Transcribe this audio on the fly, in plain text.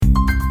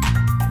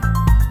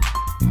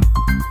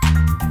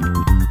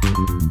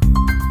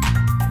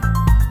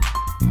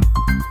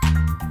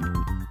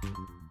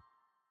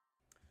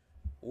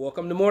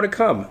to More to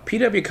Come,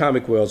 PW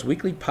Comic World's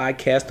weekly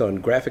podcast on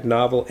graphic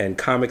novel and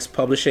comics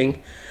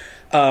publishing.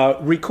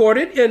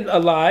 Recorded and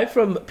live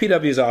from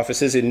PW's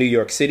offices in New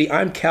York City.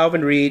 I'm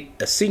Calvin Reed,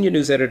 a senior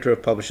news editor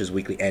of Publishers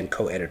Weekly and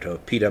co-editor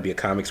of PW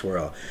Comics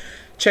World.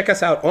 Check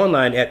us out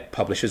online at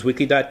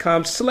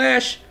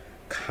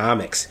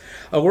publishersweekly.com/comics.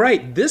 All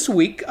right, this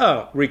week,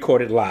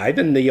 recorded live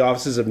in the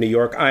offices of New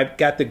York, I've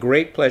got the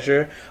great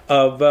pleasure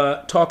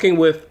of talking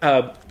with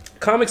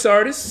comics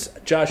artist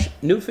Josh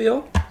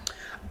Newfield,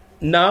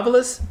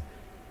 novelist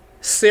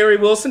Sari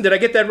Wilson. Did I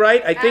get that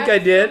right? I think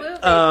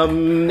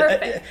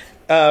Absolutely.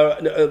 I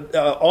did.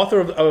 Author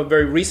of a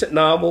very recent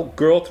novel,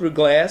 Girl Through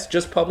Glass,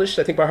 just published,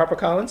 I think, by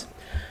HarperCollins.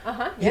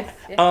 Yes.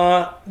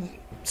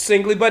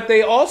 Singly, but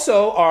they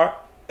also are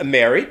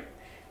married,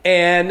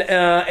 and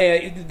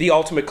the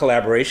ultimate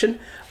collaboration,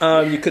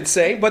 you could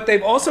say. But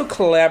they've also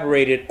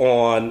collaborated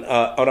on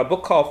a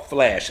book called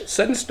Flash,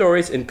 Sudden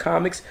Stories in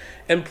Comics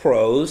and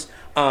Prose,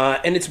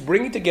 and it's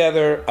bringing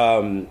together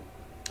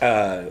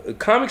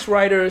comics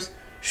writers,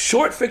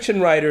 short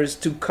fiction writers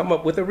to come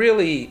up with a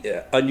really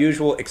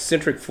unusual,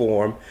 eccentric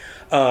form.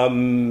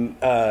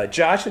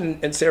 Josh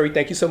and Sari,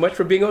 thank you so much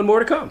for being on More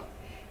to Come.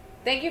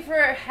 Thank you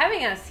for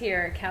having us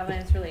here, Calvin.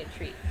 It's really a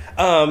treat.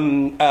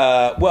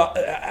 Well,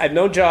 I've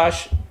known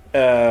Josh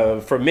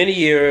for many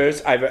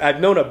years.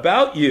 I've known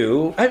about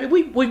you. I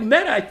mean, we've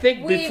met, I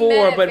think, before,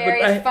 met at but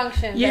various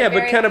functions. Yeah,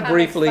 but kind of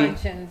briefly.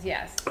 Functions,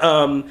 yes.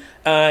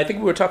 I think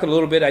we were talking a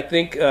little bit. I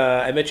think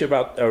I met you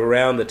about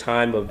around the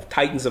time of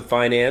Titans of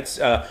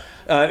Finance. I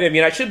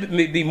mean, I should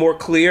be more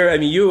clear. I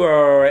mean, you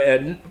are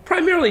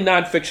primarily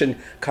nonfiction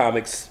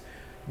comics,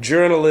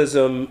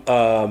 journalism.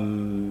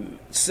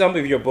 Some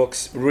of your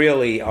books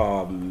really,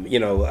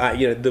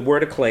 the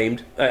word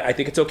acclaimed. I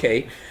think it's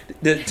okay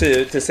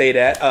to say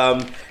that.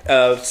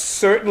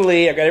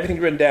 Certainly, I got everything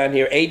written down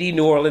here. A.D.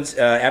 New Orleans,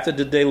 After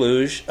the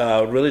Deluge,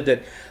 really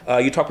did.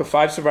 You talked with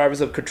 5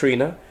 survivors of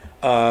Katrina.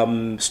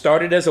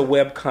 Started as a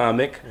web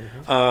comic,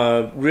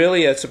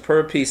 really a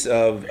superb piece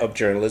of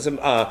journalism.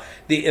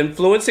 The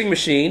Influencing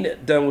Machine,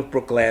 done with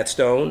Brooke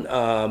Gladstone,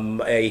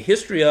 a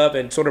history of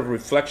and sort of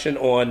reflection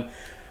on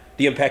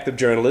the impact of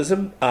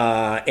journalism.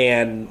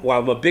 And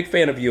while I'm a big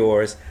fan of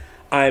yours,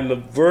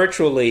 I'm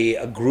virtually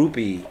a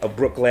groupie of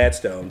Brooke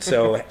Gladstone.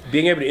 So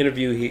being able to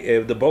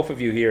interview the both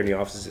of you here in the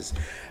offices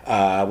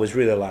was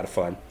really a lot of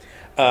fun.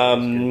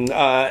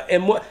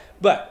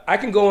 But I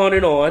can go on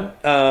and on.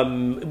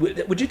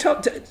 Would you tell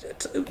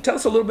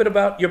us a little bit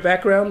about your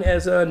background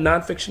as a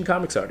nonfiction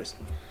comics artist?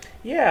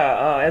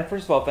 Yeah, and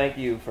first of all, thank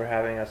you for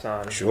having us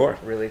on. Sure.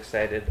 I'm really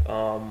excited.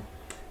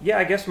 Yeah,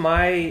 I guess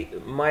my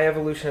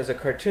evolution as a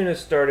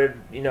cartoonist started,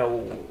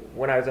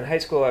 when I was in high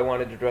school. I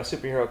wanted to draw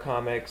superhero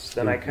comics.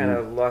 Then I kind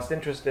of lost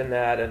interest in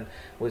that and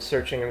was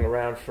searching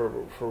around for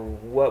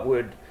what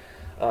would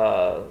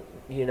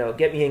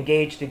get me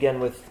engaged again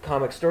with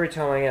comic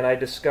storytelling, and I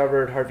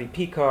discovered Harvey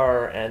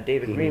Pekar and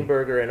David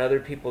Greenberger and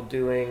other people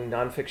doing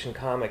nonfiction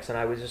comics, and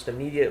I was just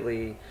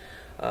immediately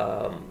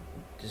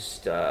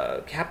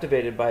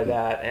captivated by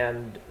that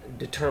and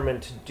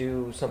determined to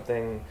do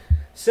something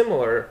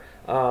similar.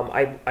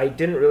 I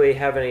didn't really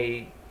have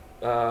any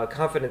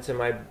confidence in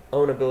my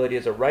own ability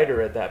as a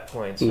writer at that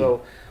point,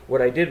 so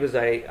what I did was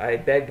I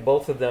begged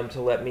both of them to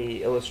let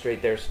me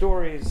illustrate their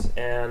stories,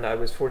 and I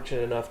was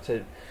fortunate enough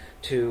to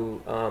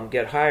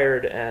get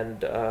hired,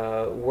 and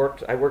I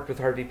worked with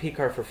Harvey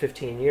Pekar for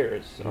 15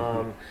 years,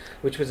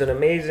 which was an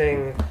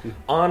amazing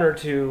honor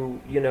to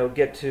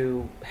get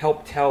to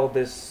help tell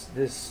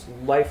this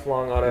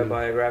lifelong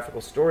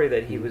autobiographical story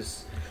that he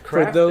was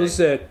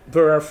crafting.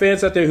 For our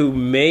fans out there who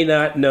may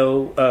not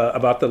know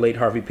about the late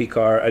Harvey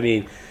Pekar, I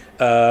mean,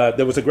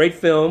 there was a great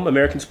film,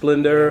 American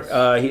Splendor.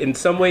 Yes. In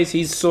some ways,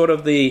 he's sort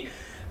of the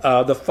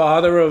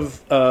father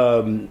of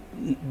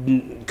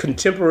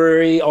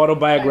contemporary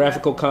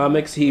autobiographical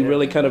comics. He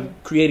really kind of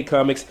created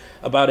comics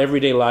about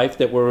everyday life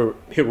that were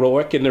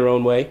heroic in their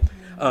own way,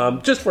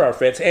 just for our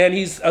fans. And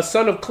he's a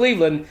son of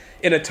Cleveland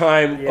in a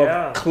time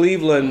of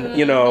Cleveland,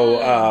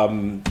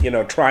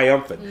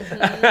 triumphant.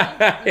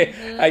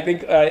 I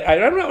think I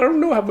don't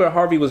know how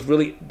Harvey was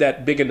really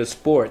that big into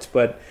sports,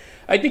 but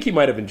I think he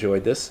might have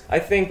enjoyed this. I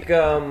think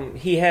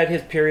he had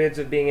his periods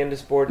of being into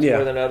sports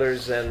more than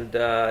others, and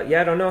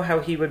I don't know how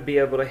he would be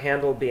able to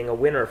handle being a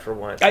winner for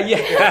once. Really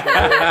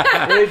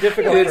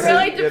difficult. It's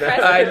really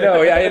depressing. I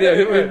know.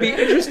 It would be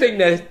interesting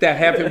to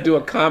have him do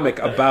a comic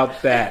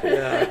about that.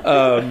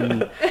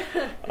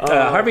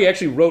 Harvey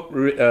actually wrote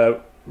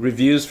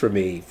reviews for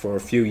me for a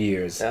few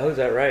years. Oh, is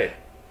that right?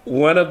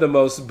 One of the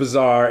most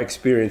bizarre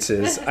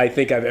experiences I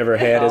think I've ever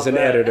had as an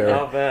editor.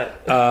 I'll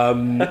bet. Do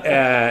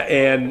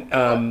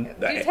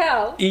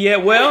tell. Yeah,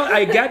 well,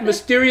 I got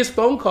mysterious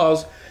phone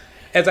calls.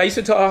 As I used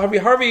to tell Harvey,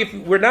 if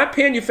we're not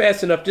paying you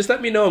fast enough, just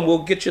let me know and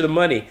we'll get you the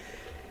money.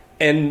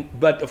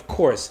 But of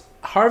course,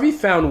 Harvey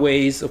found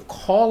ways of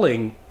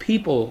calling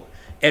people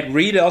at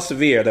Reed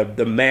Elsevier,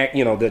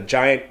 the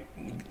giant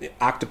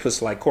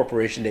octopus-like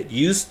corporation that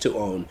used to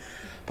own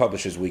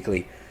Publishers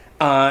Weekly.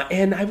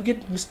 And I would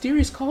get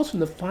mysterious calls from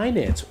the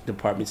finance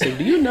department saying,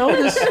 "Do you know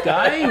this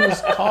guy who's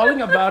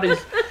calling about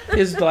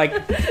his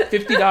like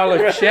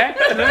 $50 check?"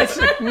 And I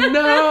said,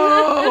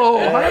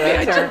 "No,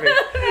 Harvey."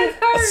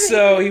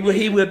 So he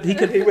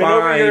could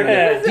find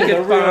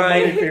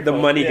the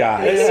money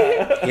guys.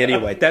 Yeah.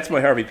 Anyway, that's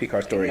my Harvey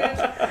Pekar story.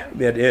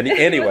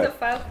 Anyway. He was a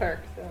file clerk,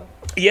 so.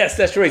 Yes,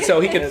 that's right. So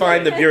he could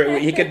find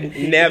he could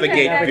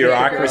navigate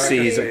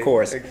bureaucracies, of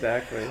course.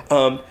 Exactly.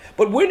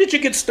 But when did you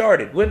get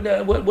started?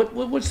 What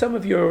was some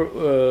of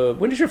your?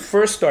 When did you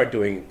first start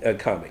doing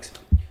comics?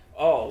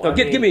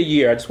 Give me a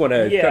year. I just want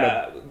to.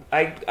 Yeah,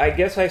 I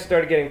guess I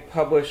started getting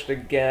published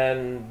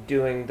again,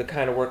 doing the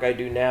kind of work I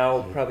do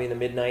now, probably in the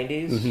mid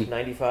 '90s,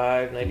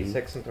 95,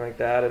 96, something like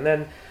that. And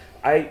then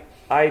I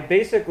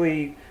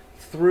basically,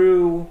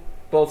 through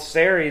both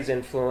Sari's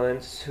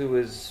influence, who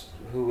was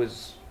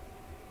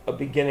a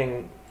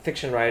beginning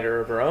fiction writer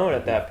of her own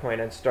at that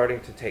point and starting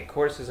to take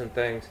courses and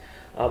things,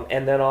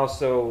 and then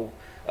also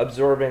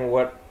absorbing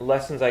what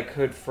lessons I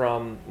could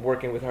from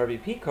working with Harvey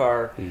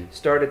Pekar,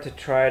 started to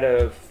try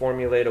to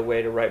formulate a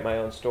way to write my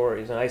own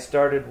stories. And I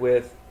started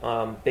with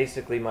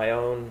basically my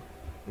own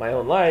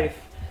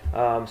life,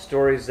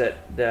 stories that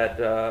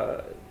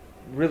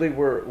really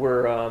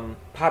were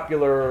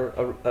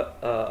popular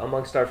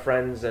amongst our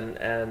friends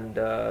and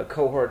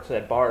cohorts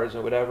at bars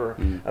or whatever,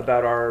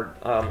 about our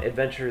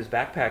adventures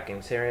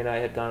backpacking. Sari and I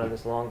had gone on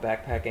this long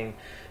backpacking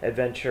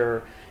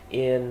adventure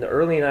in the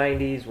early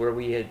 90s where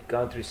we had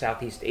gone through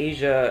Southeast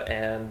Asia,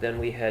 and then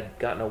we had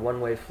gotten a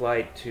one-way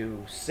flight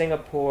to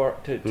Singapore,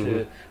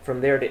 from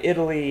there to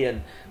Italy,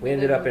 and we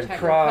ended up in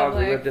Prague.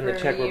 We lived in the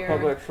Czech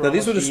Republic for Now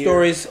these were the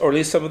stories, or at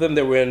least some of them,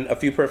 that were in A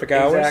Few Perfect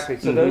Hours? Exactly.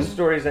 So those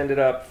stories ended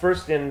up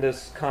first in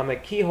this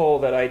comic Keyhole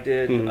that I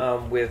did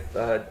with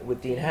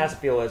Dean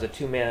Haspiel as a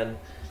two-man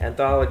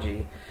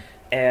anthology.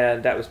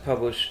 And that was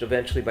published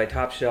eventually by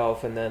Top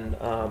Shelf, and then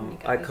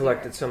I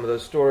collected some of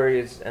those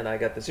stories, and I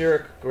got the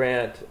Zurich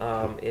grant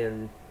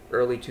in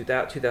early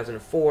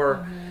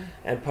 2004,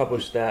 and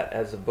published that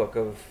as a book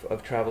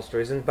of travel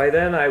stories. And by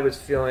then I was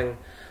feeling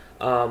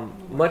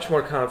much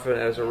more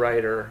confident as a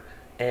writer,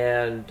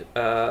 and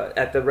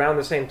around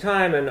the same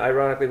time, and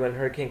ironically when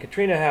Hurricane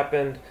Katrina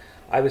happened,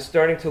 I was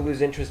starting to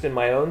lose interest in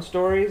my own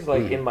stories,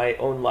 like in my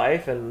own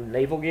life, and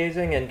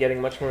navel-gazing, and getting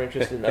much more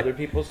interested in other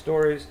people's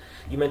stories.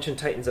 You mentioned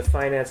Titans of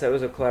Finance. That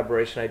was a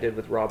collaboration I did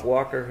with Rob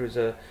Walker, who's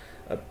a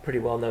pretty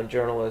well-known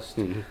journalist.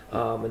 And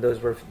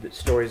those were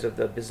stories of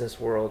the business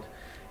world.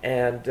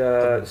 And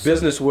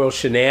business world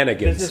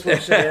shenanigans. Business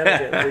world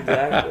shenanigans,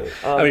 exactly.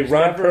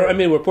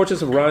 We're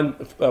portraits of Ron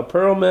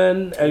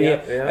Perlman.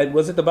 And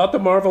was it about the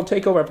Marvel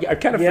takeover? I've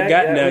kind of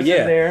forgotten now. In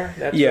there.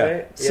 That's right.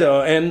 Yeah.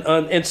 So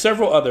and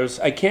several others.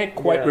 I can't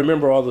quite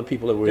remember all the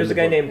people that were. There's in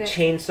a the guy book. named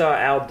Chainsaw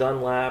Al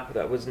Dunlap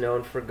that was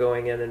known for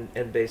going in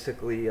and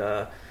basically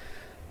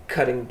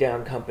cutting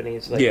down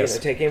companies,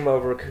 taking them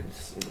over,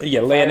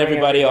 laying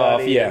everybody off,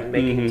 and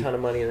making a ton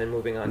of money, and then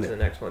moving on to the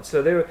next one.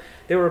 So there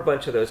were a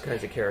bunch of those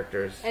kinds of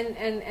characters,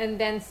 and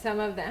then some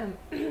of them,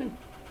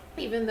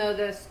 even though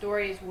the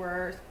stories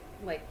were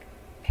like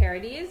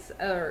parodies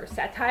or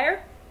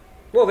satire.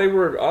 Well, they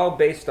were all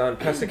based on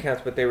press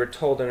accounts, but they were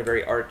told in a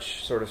very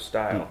arch sort of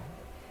style.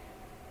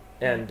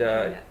 And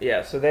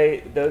so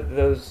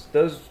those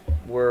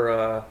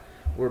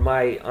were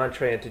my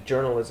entree into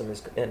journalism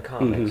and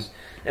comics,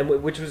 and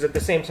which was at the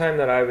same time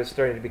that I was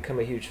starting to become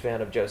a huge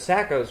fan of Joe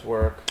Sacco's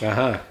work.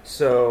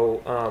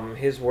 So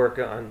his work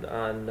on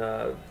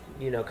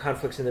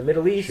conflicts in the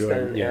Middle East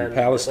and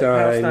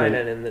Palestine,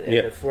 and in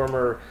the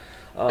former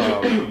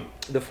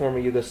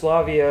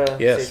Yugoslavia,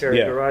 Sefer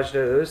Garajda,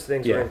 those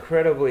things were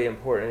incredibly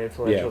important and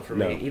influential for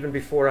me, even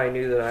before I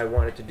knew that I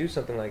wanted to do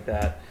something like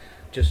that.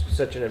 Just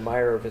such an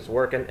admirer of his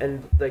work,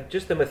 and like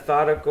just the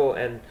methodical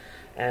and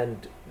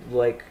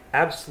like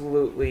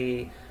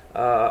absolutely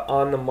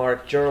on the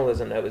mark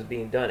journalism that was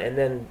being done, and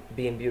then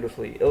being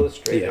beautifully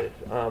illustrated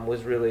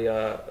was really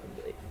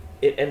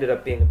it ended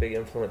up being a big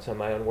influence on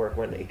my own work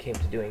when it came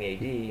to doing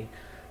AD,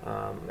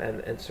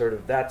 and sort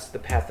of that's the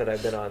path that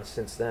I've been on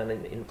since then,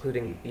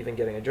 including even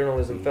getting a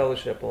journalism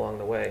fellowship along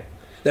the way.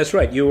 That's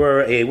right. You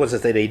were a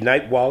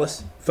Knight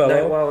Wallace Fellow?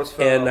 Knight Wallace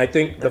Fellow. And I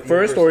think the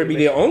first, or maybe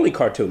the only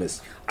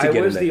cartoonist to get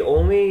in. I was the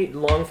only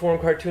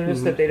long-form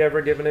cartoonist that they'd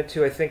ever given it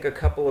to. I think a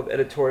couple of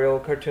editorial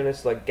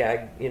cartoonists, like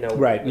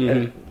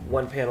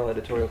one-panel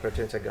editorial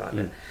cartoonists had gotten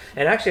it.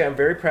 And actually, I'm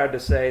very proud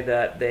to say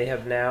that they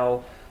have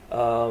now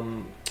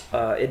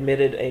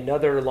admitted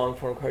another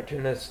long-form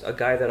cartoonist, a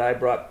guy that I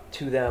brought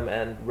to them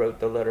and wrote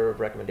the letter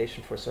of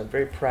recommendation for. So I'm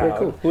very proud. Very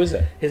cool. Who is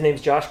that? His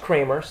name's Josh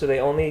Kramer. So they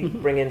only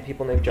bring in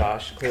people named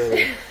Josh,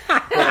 clearly.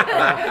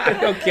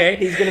 Okay.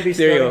 He's going to be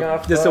starting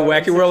off. This is a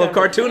wacky world of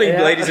cartooning,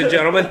 ladies and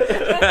gentlemen.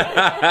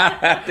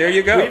 There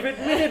you go. We've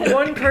admitted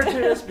one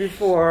cartoonist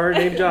before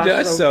named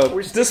Josh.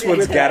 So this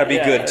one's got to be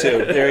good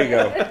too. There you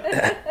go.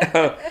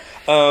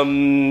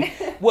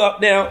 Well,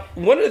 now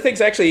one of the things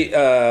actually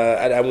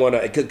I want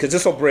to, because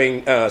this will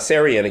bring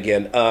Sari in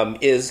again,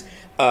 is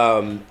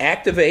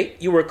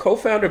Activate. You were a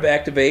co-founder of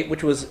Activate,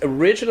 which was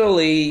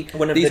originally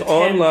One of these the 10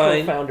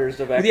 online co-founders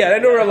of Activate. Yeah, I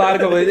know there were a lot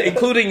of people,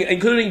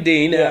 including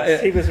Dean.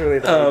 Yes, he was really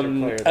the major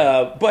player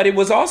there. But it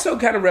was also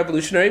kind of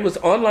revolutionary. It was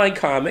online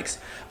comics,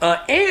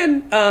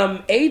 and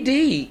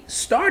AD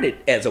started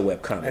as a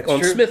webcomic That's on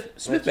true. Smith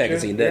That's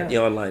magazine, true, the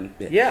online.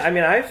 Yeah, I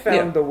mean, I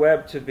found the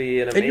web to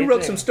be an amazing... And you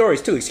wrote some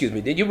stories too. Excuse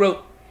me. You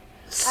wrote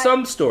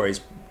some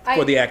stories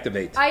for the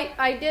Activate.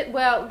 I did.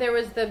 Well, there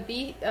was the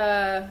beat.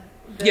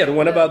 The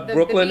one about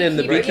Brooklyn and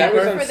the Beekeeper.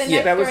 Beekeeper? That was for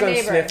the That was next-door on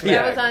neighbor. Smith.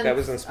 Yeah. That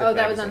was on Smith. Oh,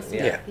 that was on magazine,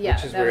 Smith. Yeah. Yeah,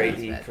 which is that where was on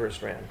AD Smith.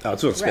 first ran. Oh,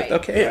 it's on Smith. Right.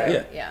 Okay,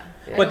 Right. yeah.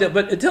 Yeah.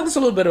 But tell us a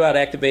little bit about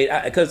Activate,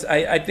 because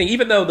I think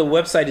even though the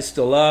website is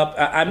still up,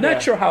 I'm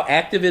not sure how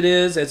active it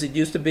is as it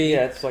used to be.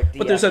 Yeah, it's like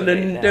but there's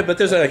deactivate now. but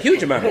there's a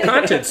huge amount of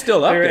content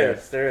still up there.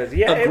 There is.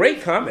 Yeah,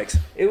 Great comics.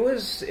 It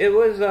was.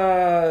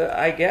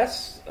 I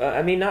guess.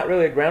 I mean, not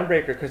really a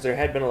groundbreaker because there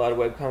had been a lot of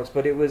webcomics,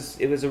 but it was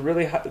a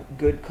really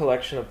good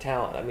collection of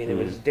talent. I mean, it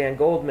was Dan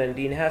Goldman,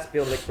 Dean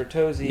Haspiel, Nick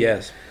Bertozzi,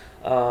 Yes.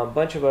 a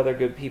bunch of other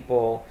good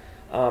people,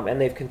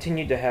 and they've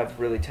continued to have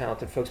really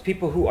talented folks.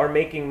 People who are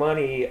making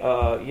money,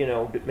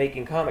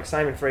 making comics.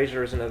 Simon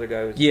Fraser is another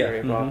guy who's very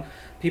involved.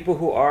 People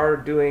who are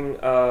doing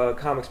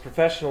comics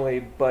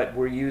professionally, but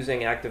were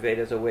using Activate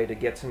as a way to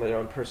get some of their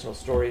own personal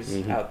stories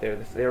out there,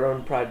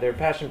 their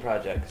passion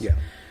projects. Yeah.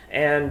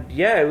 And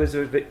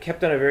it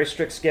kept on a very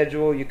strict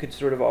schedule. You could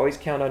sort of always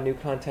count on new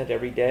content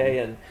every day,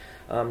 and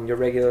your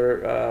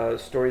regular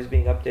stories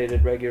being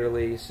updated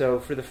regularly. So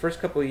for the first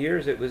couple of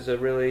years, it was a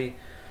really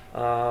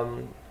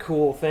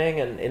cool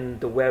thing, and in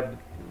the web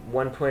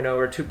 1.0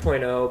 or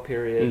 2.0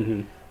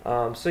 period.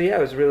 I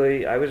was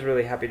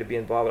really happy to be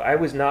involved. I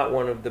was not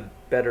one of the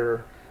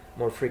better,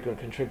 more frequent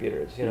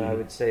contributors. I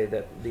would say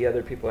that the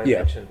other people I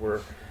mentioned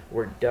were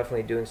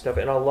definitely doing stuff,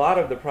 and a lot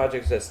of the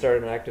projects that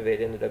started on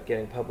Activate ended up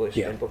getting published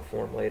in book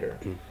form later.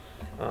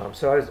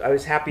 So I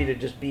was happy to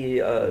just be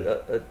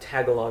a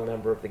tag-along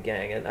member of the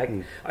gang. And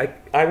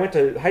I went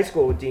to high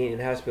school with Dean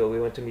and Haspiel. We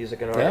went to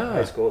Music and Art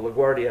High School,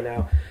 LaGuardia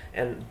now.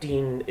 And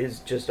Dean is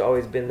just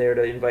always been there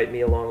to invite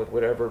me along with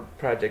whatever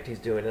project he's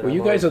doing. And Well,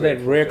 you guys are that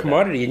rare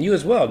commodity, and you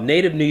as well,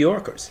 native New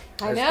Yorkers.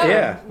 I know.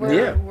 Yeah,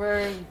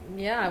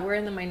 We're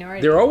in the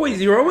minority. You're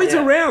always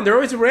around. They're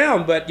always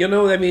around. But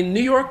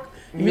New York.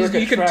 You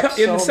can tell,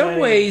 in some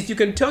ways, you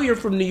can tell you're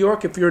from New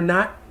York if you're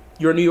not.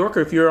 You're a New Yorker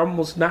if you're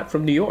almost not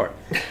from New York.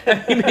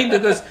 I mean,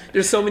 because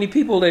there's so many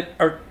people that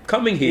are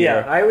coming here.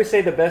 Yeah, I always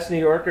say the best New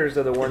Yorkers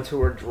are the ones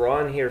who are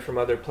drawn here from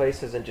other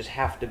places and just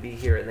have to be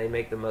here, and they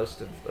make the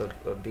most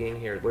of being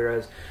here.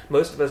 Whereas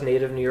most of us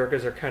native New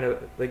Yorkers are kind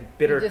of like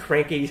bitter,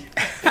 cranky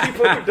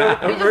people who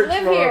don't emerge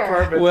from our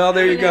apartments. Well,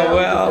 there you go.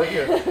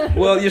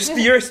 Well,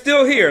 you're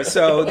still here,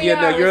 so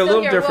you're a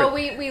little different.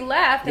 Well, we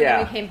left and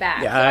then we came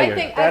back. Yeah, so I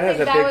think that has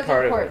a big was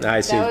part important. of it. I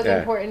see. That was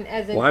important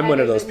as a Well, I'm one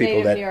of those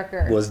people that New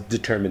Yorker. was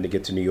determined to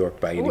get to New York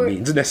by any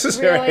means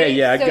necessary. Really?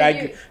 Yeah,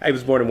 So I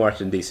was born in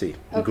Washington D.C.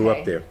 and grew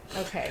up there.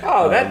 Okay.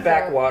 Oh, that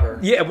backwater.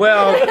 Yeah,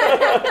 well,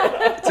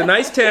 it's a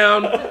nice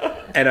town,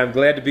 and I'm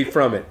glad to be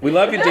from it. We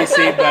love you,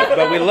 D.C.,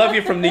 but we love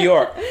you from New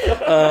York.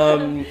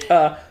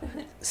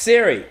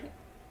 Sari,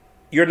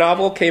 your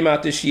novel came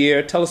out this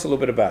year. Tell us a little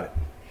bit about it.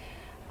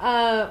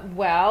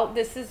 Well,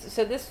 this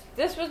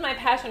was my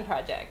passion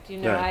project.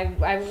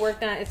 Right. I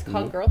worked on it. It's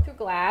called Girl Through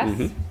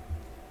Glass,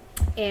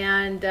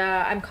 and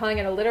I'm calling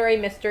it a literary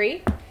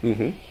mystery.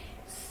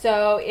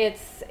 So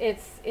it's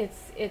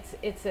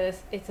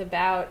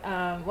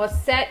about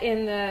set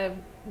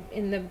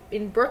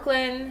in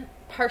Brooklyn,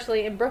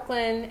 partially in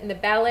Brooklyn, in the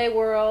ballet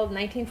world,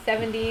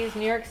 1970s,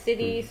 New York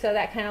City, so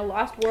that kind of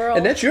lost world.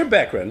 And that's your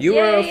background. You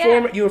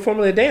were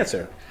formerly a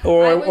dancer,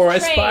 or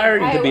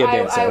aspiring to be a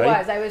dancer.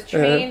 I was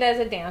trained as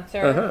a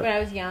dancer when I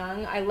was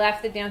young. I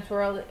left the dance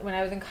world when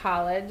I was in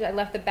college. I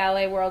left the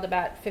ballet world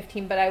about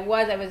 15, but I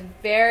was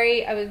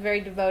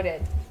very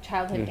devoted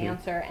childhood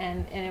dancer,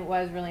 and it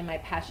was really my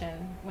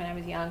passion when I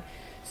was young.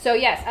 So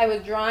yes, I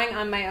was drawing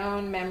on my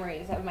own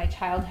memories of my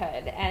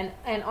childhood,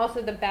 and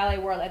also the ballet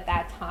world at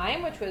that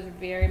time, which was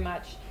very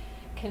much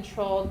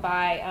controlled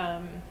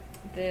by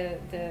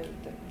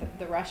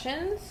the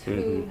Russians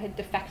who had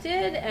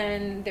defected,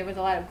 and there was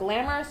a lot of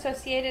glamour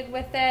associated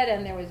with it,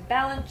 and there was the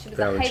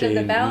height of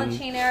the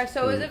Balanchine era.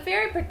 So it was a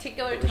very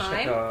particular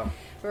time.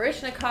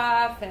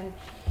 Baryshnikov, and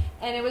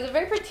it was a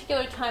very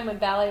particular time when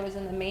ballet was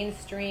in the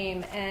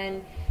mainstream,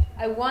 and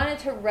I wanted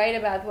to write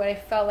about what I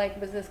felt like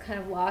was this kind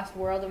of lost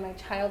world of my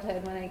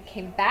childhood when I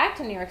came back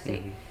to New York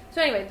City.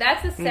 So anyway,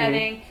 that's the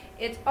setting.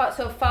 It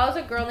follows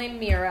a girl named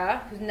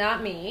Mira, who's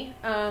not me,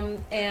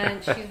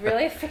 and she's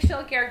really a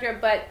fictional character,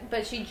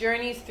 but she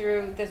journeys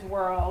through this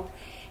world,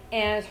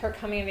 and it's her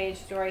coming of age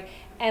story.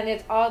 And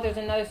there's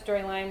another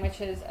storyline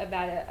which is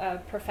about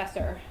a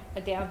professor,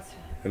 a dance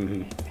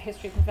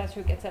history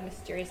professor, who gets a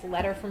mysterious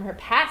letter from her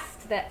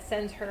past that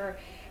sends her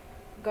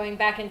going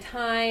back in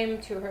time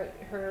to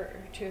her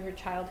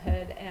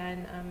childhood,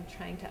 and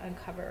trying to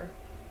uncover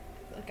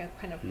like a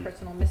kind of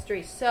personal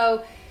mystery.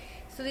 So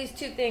these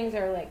two things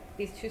are like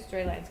these two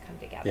storylines come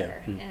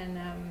together, and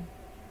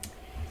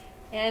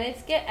and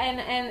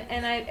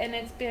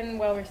it's been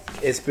well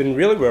received. It's been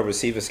really well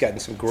received. It's gotten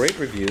some great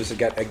reviews. It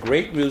got a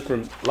great reviews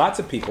from lots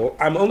of people.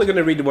 I'm only going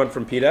to read the one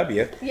from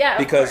PW. Yeah,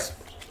 because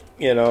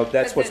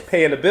that's what's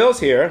paying the bills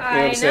here. You know what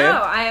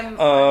I'm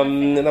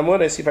saying? And I'm going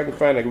to see if I can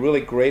find a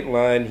really great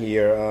line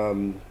here.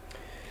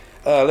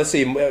 Let's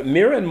see,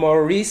 Mira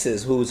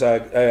Maurice's, who's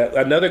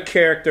another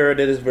character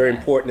that is very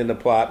important in the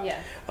plot.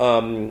 Yes.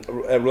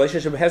 A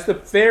relationship has the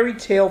fairy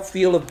tale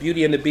feel of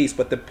Beauty and the Beast,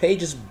 but the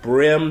pages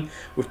brim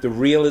with the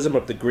realism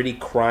of the gritty,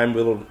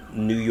 crime-riddled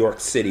New York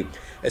City,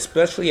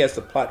 especially as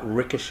the plot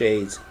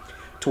ricochets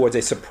towards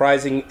a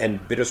surprising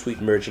and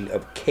bittersweet merging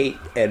of Kate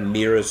and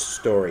Mira's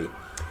story.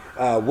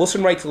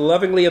 Wilson writes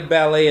lovingly of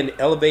ballet and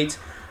elevates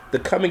the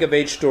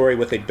coming-of-age story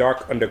with a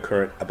dark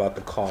undercurrent about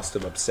the cost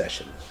of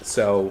obsession.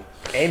 So,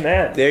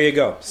 amen. There you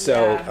go.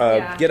 So,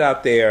 get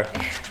out there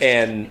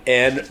and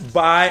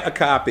buy a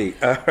copy.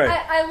 All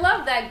right. I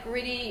love that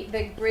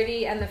the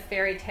gritty and the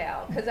fairy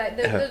tale, because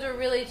those are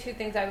really two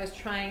things I was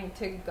trying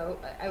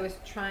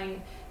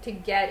to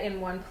get in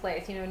one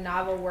place.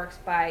 Novel works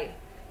by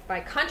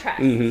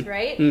contrast,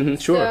 right? Mm-hmm,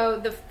 sure.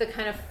 So the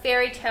kind of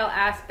fairy tale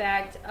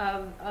aspect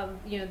of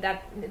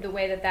that the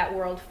way that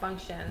world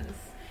functions.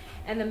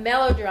 And the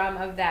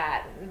melodrama of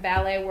that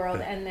ballet world,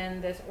 and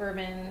then this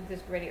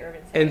gritty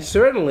urban setting. And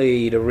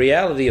certainly the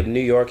reality of New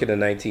York in the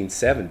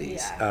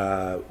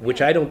 1970s, which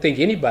I don't think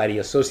anybody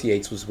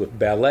associates with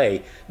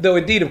ballet. Though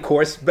indeed, of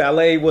course,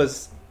 ballet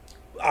was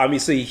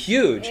obviously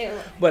huge.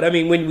 But I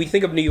mean, when we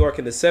think of New York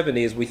in the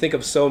 70s, we think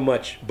of so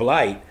much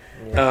blight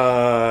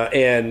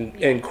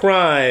and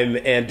crime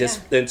and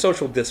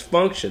social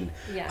dysfunction.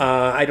 Yeah.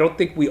 I don't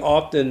think we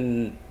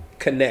often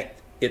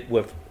connect it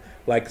with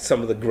like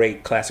some of the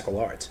great classical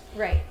arts.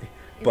 Right.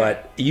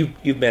 But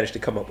you've managed to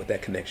come up with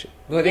that connection.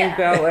 Well, I think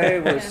ballet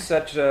was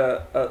such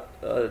a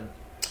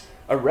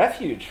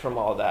refuge from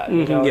all that.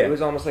 It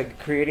was almost like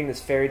creating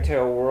this fairy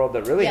tale world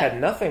that really had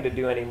nothing to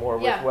do anymore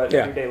with what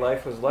everyday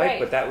life was like. Right.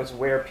 But that was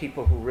where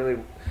people who really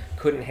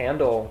couldn't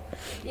handle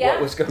what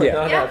was going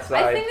on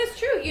outside. I think that's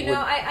true.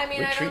 I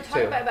don't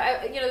talk about it,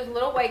 but this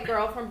little white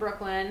girl from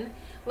Brooklyn.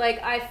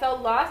 Like, I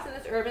felt lost in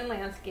this urban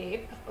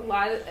landscape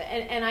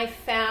and I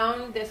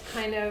found this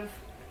kind of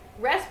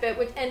respite,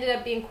 which ended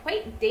up being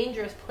quite a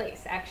dangerous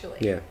place, actually.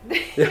 Yeah.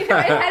 It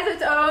has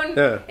its own.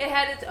 It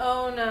had its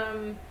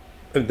own.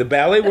 The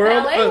ballet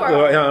world. Really?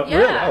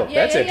 Oh,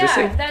 that's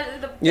interesting.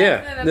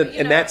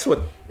 And that's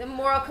what the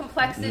moral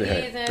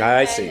complexities and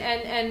I see.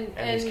 And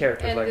these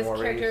characters like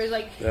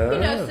Maurice.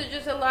 So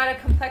just a lot of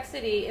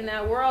complexity in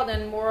that world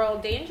and moral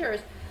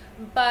dangers.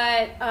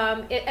 But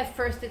at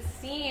first it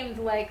seemed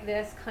like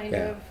this kind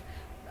of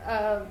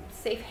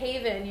safe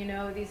haven,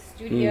 these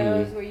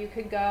studios where you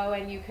could go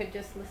and you could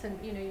just listen,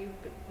 you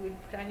would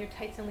put on your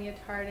tights and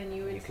leotard and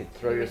you could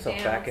throw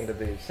yourself back into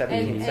the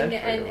 17th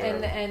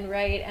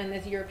century. And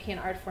this European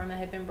art form that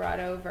had been brought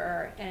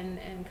over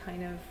and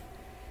kind of,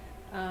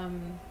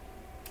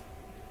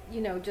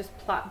 just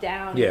plopped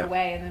down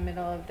away in the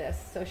middle of this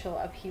social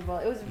upheaval.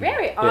 It was a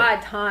very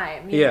odd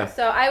time.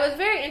 So I was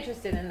very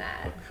interested in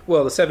that.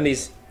 Well, the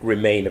 70s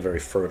remained a very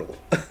fertile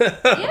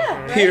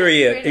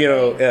period,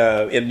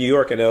 in New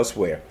York and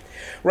elsewhere.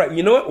 Right.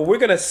 You know what? Well, we're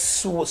going to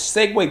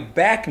segue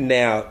back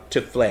now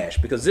to Flash,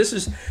 because this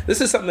is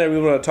something that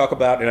we want to talk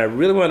about, and I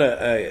really want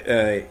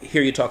to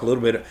hear you talk a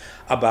little bit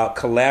about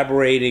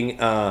collaborating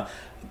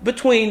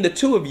between the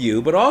two of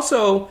you, but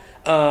also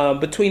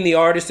between the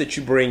artists that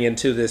you bring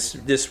into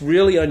this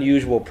really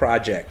unusual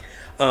project.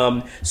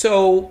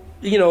 So,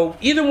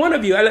 either one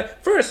of you,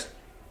 first,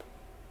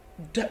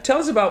 tell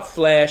us about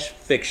Flash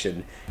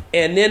Fiction,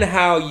 and then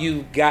how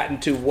you got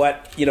into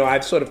what,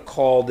 I've sort of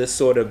called this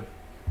sort of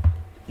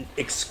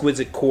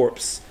exquisite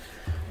corpse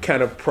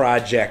kind of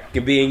project,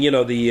 being,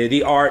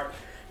 the art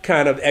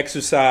kind of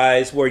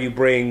exercise where you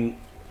bring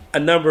a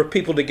number of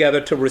people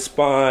together to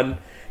respond,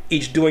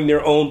 each doing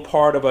their own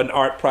part of an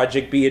art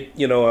project, be it,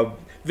 a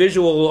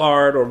visual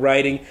art or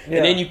writing,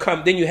 and then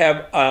you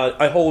have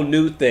a whole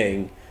new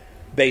thing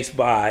based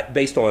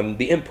on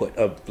the input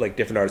of like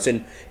different artists,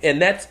 and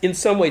that's in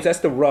some ways that's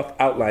the rough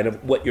outline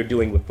of what you're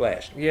doing with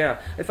Flash. Yeah,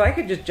 if I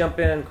could just jump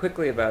in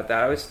quickly about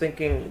that, I was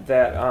thinking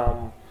that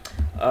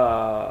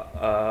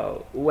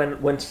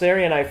when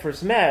Sari and I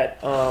first met,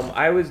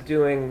 I was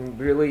doing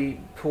really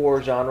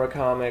poor genre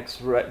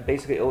comics,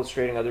 basically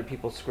illustrating other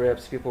people's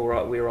scripts. We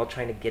were all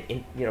trying to get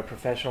in,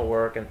 professional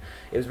work, and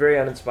it was very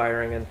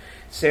uninspiring. And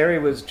Sari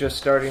was just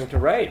starting to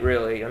write.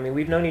 Really, I mean,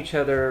 we've known each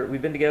other.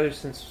 We've been together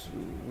since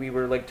we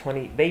were like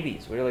 20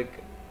 babies. We were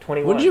like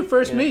 21. When did you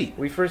first meet?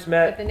 We first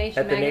met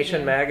at the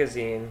Nation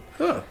magazine.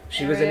 Huh.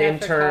 She was an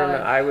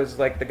intern. I was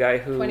like the guy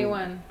who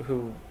 21.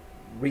 Who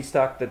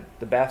restocked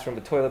the bathroom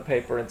with toilet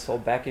paper and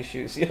sold back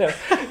issues,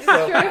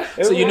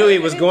 So you knew he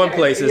was going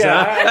places,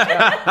 huh? That's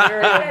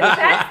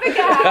the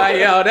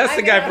guy. That's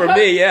the guy for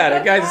me. Yeah,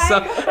 the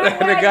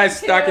guy's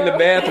stocking the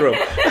bathroom.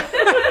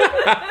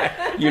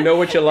 You know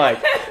what you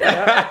like.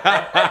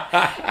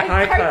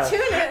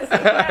 Cartoonist.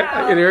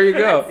 Wow. There you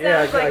go.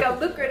 That sounds like a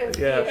lucrative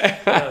gig.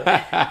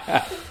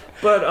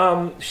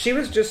 But she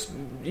was just,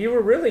 you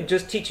were really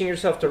just teaching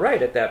yourself to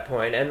write at that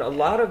point. And a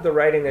lot of the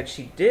writing that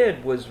she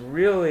did was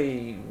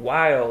really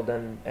wild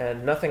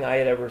and nothing I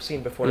had ever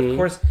seen before. And of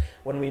course,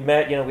 when we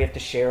met, we have to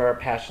share our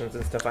passions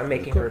and stuff. I'm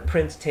making her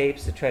Prince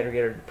tapes to try to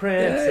get her to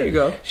Prince. There you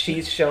go.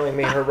 She's showing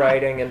me her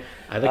writing. And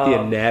I like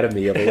the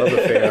anatomy of a love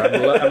affair.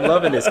 I'm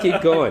loving this.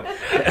 Keep going.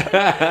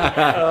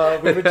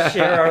 we would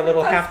share our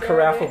little half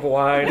carafe of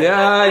wine.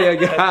 Yeah. At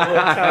the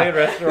little Italian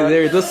restaurant.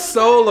 There's the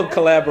soul of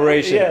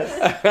collaboration.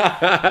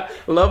 Yes.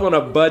 Love on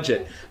a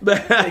budget.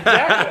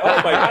 Exactly. Oh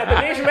my God.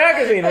 The Nation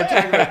magazine. We're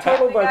talking about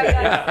total budget.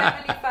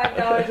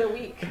 $75 a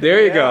week.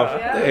 There you go.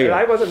 Yeah. There you go.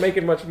 I wasn't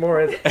making much more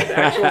as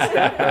actual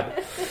staff.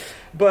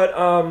 But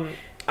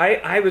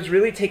I was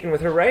really taken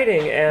with her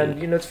writing,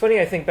 and it's funny.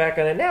 I think back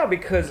on it now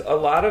because a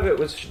lot of it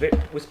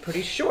was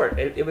pretty short.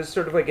 It was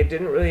sort of like it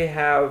didn't really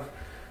have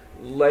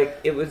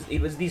it was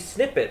these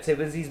snippets. It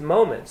was these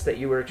moments that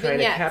you were trying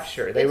vignettes. to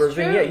capture. They were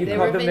true. vignettes. You they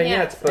called were them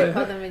vignettes, but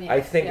called them vignettes.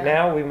 I think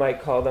now we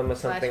might call them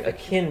something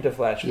akin to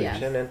flash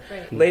fiction. And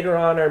later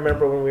on, I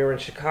remember when we were in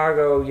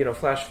Chicago.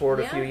 Flash forward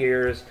a few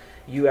years.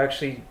 You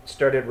actually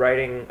started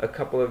writing a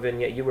couple of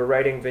vignettes. You were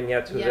writing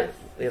vignettes with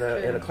in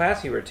a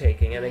class you were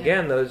taking, and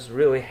again, those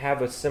really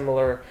have a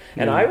similar.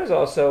 And I was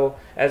also,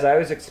 as I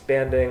was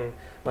expanding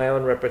my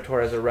own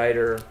repertoire as a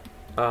writer,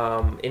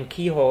 in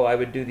Keyhole, I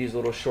would do these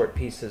little short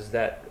pieces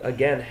that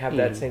again have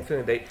that same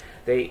feeling.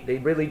 They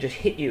really just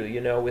hit you,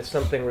 with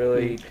something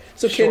really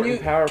short and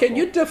powerful. Can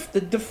you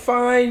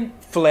define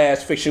flash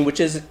fiction, which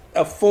is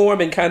a form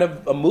and kind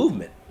of a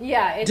movement?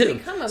 Yeah, it's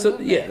become a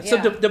movement. Yeah, so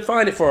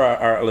define it for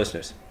our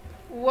listeners.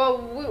 Well,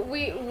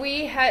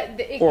 we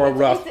had or a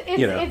rough,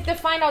 it's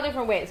defined all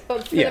different ways,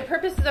 but for the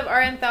purposes of our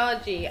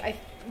anthology,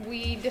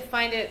 we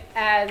defined it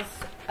as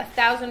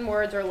 1,000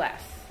 words or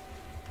less.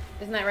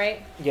 Isn't that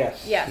right?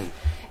 Yes. Yes,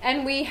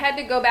 and we had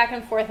to go back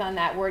and forth on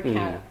that word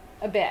count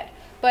a bit,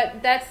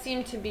 but that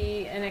seemed to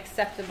be an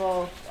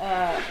acceptable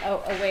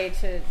a way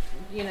to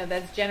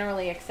that's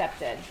generally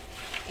accepted,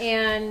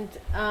 and.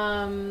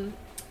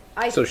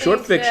 So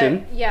short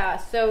fiction.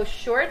 So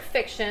short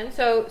fiction.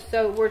 So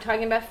we're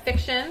talking about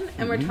fiction,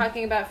 and we're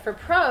talking about for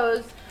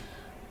prose,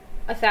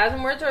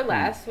 1,000 words or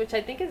less, which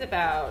I think is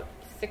about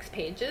 6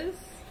 pages.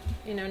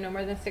 No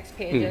more than 6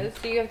 pages.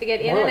 So you have to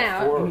get in and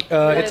out.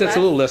 It's a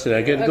little less than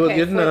that. Okay,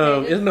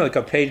 isn't like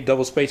a page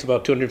double space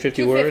about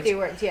 250 words? 250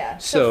 words, yeah.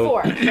 So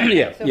 4.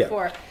 Yeah.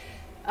 4.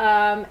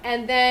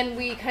 And then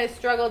we kind of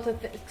struggled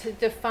to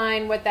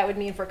define what that would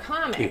mean for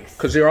comics.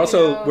 Because they're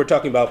also, we're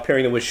talking about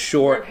pairing them with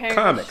short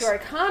comics.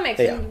 Short comics.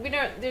 Yeah. And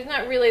there's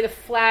not really the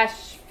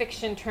flash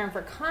fiction term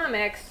for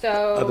comics, so...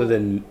 Other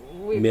than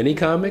mini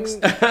comics?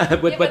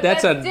 but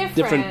that's a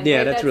different...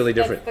 Yeah, that's really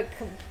different.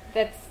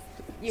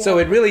 So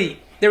it really...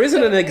 There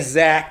isn't an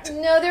exact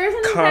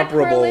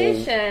comparable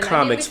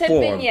comics we said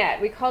form.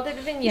 Vignette. We called it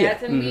a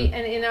vignette, and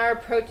in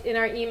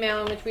our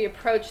email in which we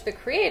approached the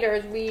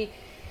creators, we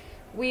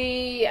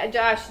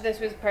Josh, this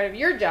was part of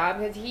your job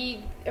because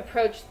he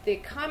approached the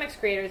comics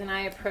creators and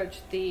I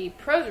approached the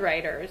prose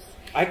writers.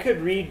 I could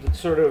read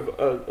sort of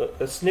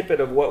a snippet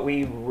of what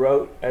we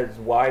wrote as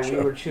why we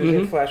were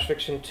choosing flash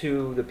fiction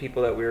to the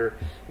people that we were.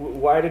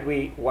 Why did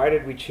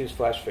we choose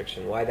flash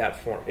fiction? Why that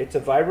form? It's a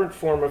vibrant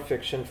form of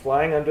fiction,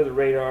 flying under the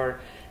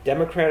radar,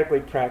 democratically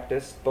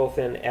practiced both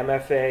in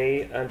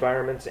MFA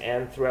environments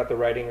and throughout the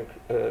writing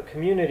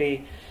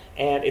community.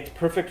 And it's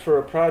perfect for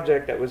a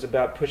project that was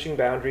about pushing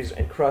boundaries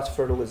and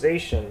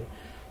cross-fertilization.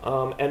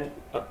 And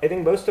I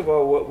think most of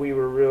all, what we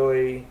were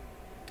really,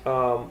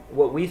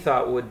 what we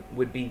thought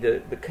would be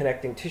the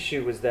connecting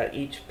tissue was that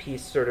each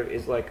piece sort of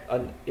is like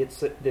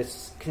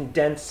this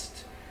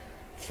condensed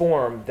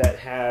form that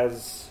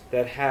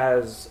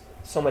has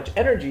so much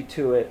energy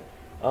to it,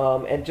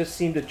 and just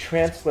seemed to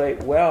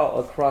translate well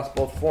across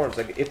both forms.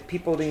 Like if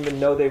people didn't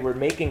even know they were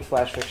making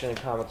flash fiction in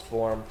comics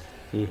form.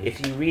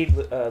 If you read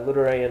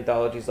literary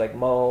anthologies like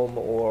Mome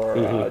or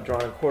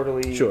Drawn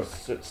Quarterly,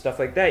 stuff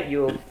like that,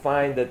 you'll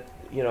find that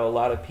a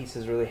lot of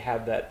pieces really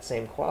have that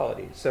same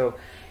quality. So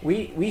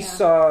we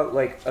saw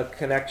like a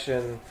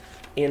connection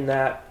in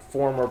that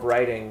form of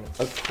writing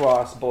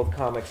across both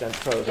comims and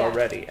prose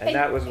already, and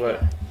that was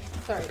what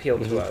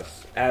appealed to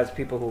us as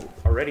people who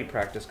already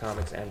practice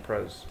comics and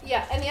prose.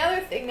 Yeah, and the other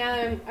thing now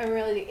that I'm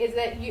really is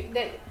that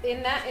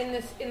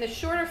in the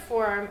shorter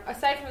form,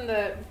 aside from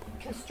the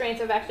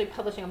constraints of actually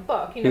publishing a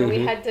book, we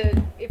had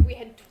to, if we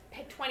had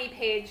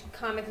 20-page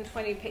comics and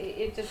 20-page,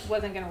 it just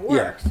wasn't going to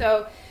work.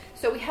 Yeah.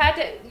 So we had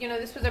to,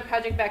 this was a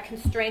project about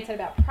constraints and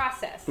about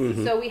process.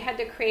 So we had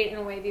to create in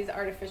a way these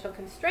artificial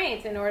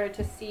constraints in order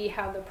to see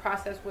how the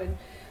process would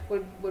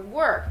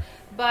work.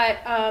 But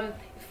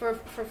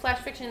for flash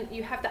fiction,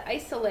 you have to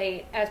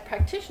isolate, as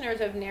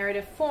practitioners of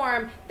narrative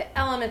form, the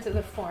elements of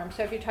the form.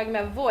 So if you're talking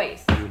about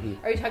voice,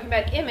 are you talking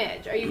about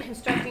image? Are you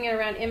constructing it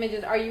around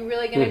images? Are you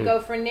really going to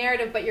go for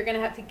narrative, but you're going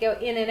to have to go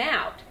in and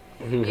out?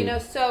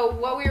 So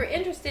what we were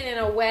interested in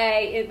a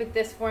way with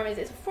this form is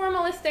it's a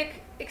formalistic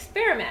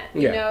experiment.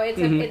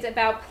 It's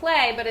about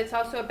play, but it's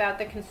also about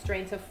the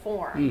constraints of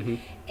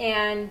form.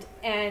 And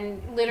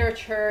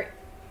literature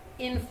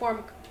in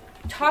form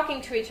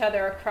talking to each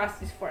other across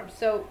these forums.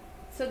 So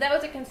that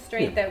was a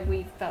constraint that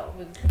we felt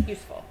was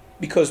useful.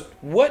 Because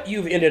what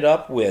you've ended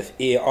up with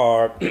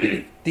are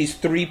these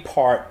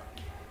 3-part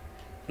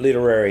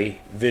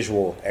literary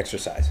visual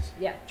exercises.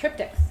 Yeah,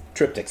 triptychs.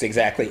 Triptychs,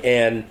 exactly.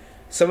 And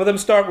some of them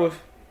start with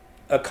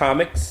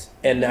comics,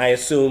 and I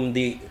assume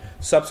the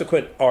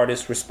subsequent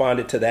artists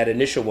responded to that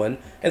initial one,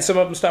 and some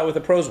of them start with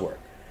a prose work.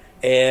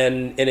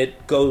 And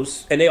it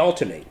goes, and they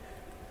alternate.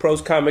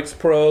 Prose, comics,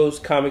 prose,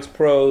 comics.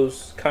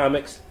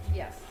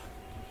 Yes.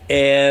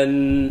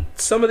 And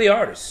some of the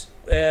artists.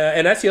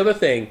 And that's the other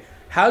thing.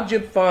 How'd you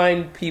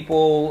find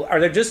people? Are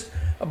there just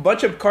a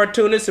bunch of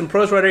cartoonists and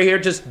prose writers here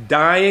just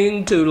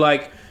dying to,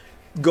 like,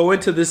 go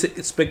into this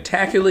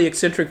spectacularly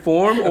eccentric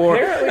form? Or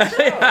Apparently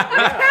so.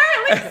 Yeah.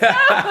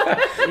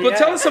 Well,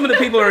 tell us some of the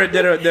people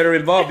that are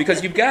involved,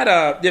 because you've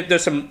got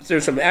there's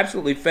some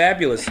absolutely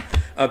fabulous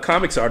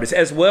comics artists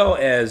as well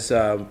as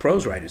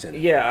prose writers in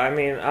it. Yeah, I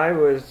mean, I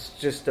was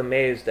just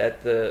amazed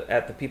at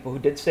the people who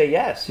did say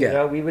yes. You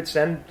know, we would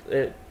send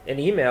an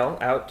email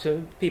out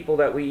to people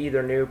that we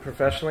either knew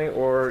professionally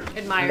or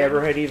admired,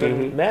 never had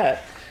even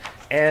met.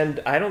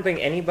 And I don't think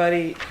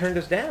anybody turned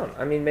us down.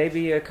 I mean,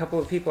 maybe a couple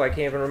of people I can't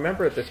even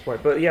remember at this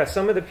point. But yeah,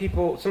 some of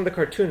the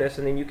cartoonists,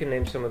 and then you can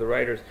name some of the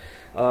writers.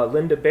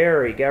 Linda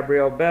Barry,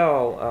 Gabrielle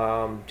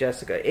Bell,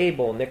 Jessica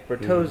Abel, Nick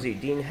Bertozzi,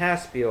 Dean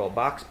Haspiel,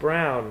 Box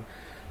Brown,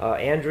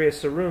 Andrea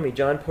Sarumi,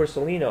 John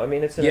Porcellino. I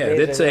mean, it's an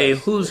amazing it's a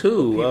who's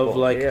who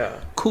people.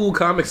 of cool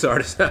comics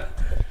artists. And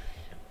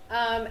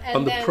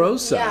on the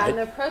prose side. Yeah, on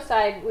the prose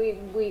side,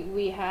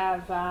 we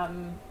have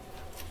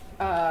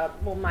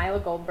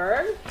Mila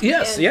Goldberg.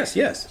 Yes.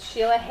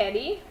 Sheila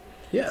Heti.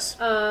 Yes.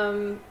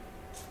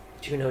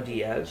 Juno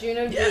Diaz.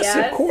 Yes,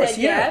 of course. Said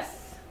yes.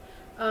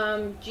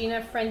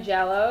 Gina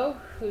Frangello,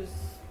 who's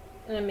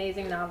an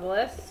amazing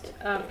novelist.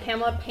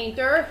 Pamela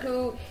Painter,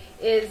 who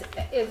is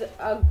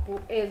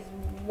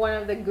one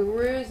of the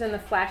gurus in the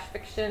flash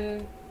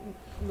fiction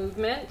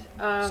movement.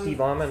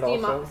 Steve Almond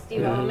also.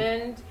 Steve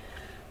Almond.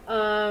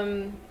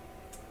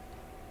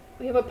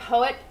 We have a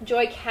poet,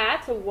 Joy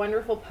Katz, a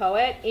wonderful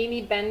poet.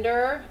 Amy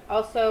Bender,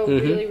 also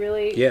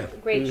really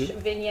great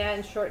vignette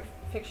and short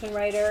fiction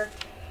writer.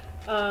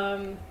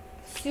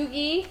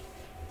 Sugi.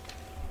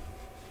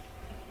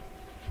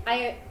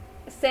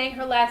 Saying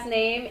her last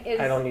name is...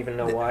 I don't even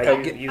know why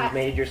you've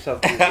made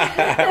yourself...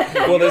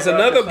 Well, there's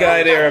another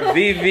guy there,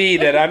 VV,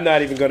 that I'm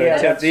not even going to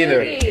attempt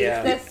either.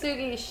 That's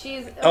Sugi.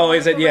 She's... Oh,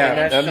 is it?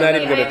 Yeah, I'm not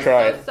even going to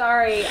try it. I'm so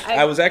sorry.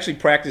 I was actually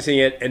practicing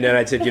it, and then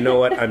I said, you know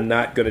what? I'm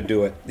not going to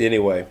do it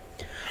anyway.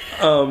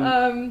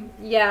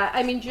 Yeah,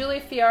 I mean, Julie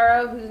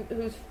Fiaro,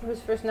 whose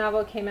first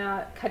novel came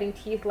out, Cutting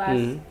Teeth,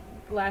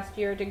 last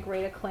year, to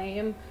great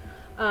acclaim.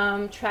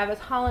 Travis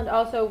Holland,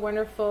 also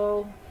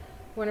wonderful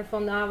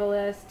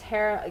novelist.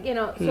 Tara,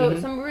 so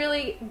some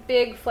really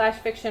big flash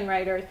fiction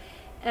writers.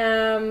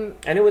 And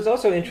it was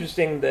also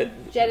interesting that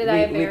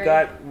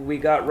we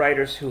got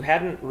writers who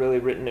hadn't really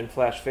written in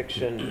flash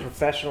fiction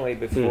professionally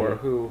before,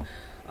 who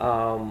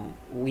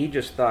we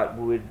just thought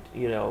would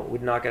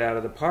knock it out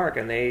of the park,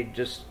 and they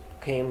just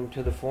came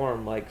to the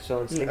forum like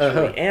so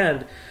instinctually.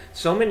 And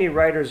so many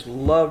writers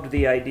loved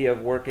the idea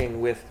of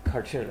working with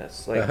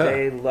cartoonists. Like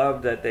they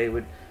loved that they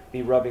would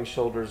be rubbing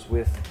shoulders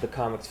with the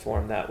comics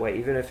forum that way,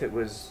 even if it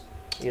was,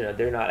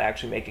 they're not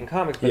actually making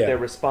comics, but they're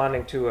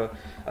responding to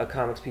a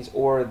comics piece,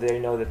 or they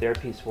know that their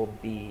piece will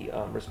be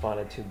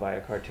responded to by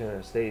a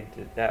cartoonist.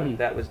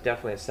 That was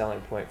definitely a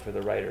selling point for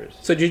the writers.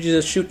 So did you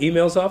just shoot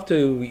emails off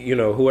to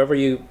whoever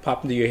you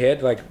popped into your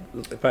head? Like,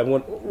 if I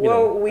want,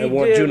 I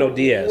want Juno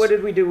Diaz. What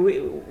did we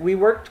do? We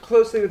worked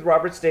closely with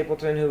Robert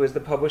Stapleton, who is the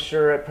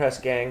publisher at Press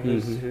Gang,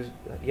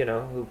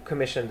 who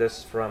commissioned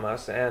this from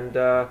us,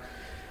 and.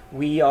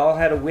 We all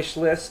had a wish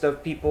list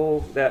of people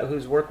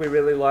whose work we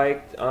really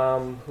liked.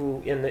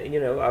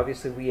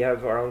 Obviously we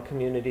have our own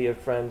community of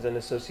friends and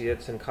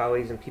associates and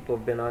colleagues, and people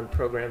have been on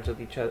programs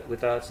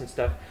with us and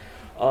stuff.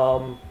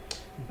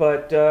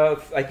 But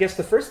I guess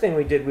the first thing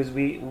we did was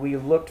we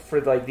looked for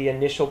like the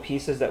initial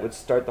pieces that would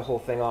start the whole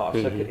thing off.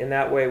 So in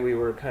that way, we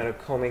were kind of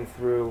combing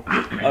through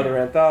other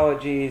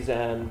anthologies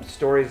and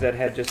stories that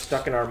had just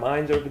stuck in our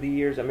minds over the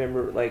years. I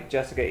remember like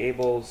Jessica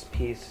Abel's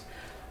piece.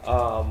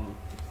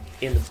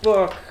 In the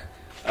book,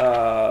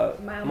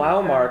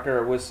 Mile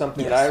Marker was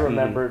something that I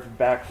remembered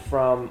back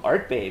from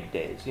Art Babe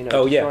days.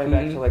 Going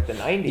back to like the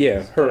 90s.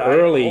 Yeah, her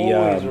early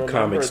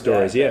comic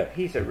stories. That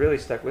piece that really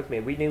stuck with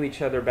me. We knew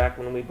each other back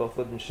when we both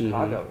lived in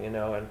Chicago.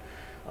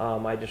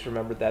 And I just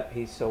remembered that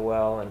piece so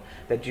well. And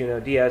that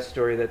Juno Diaz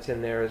story that's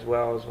in there as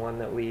well is one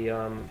that we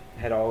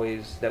had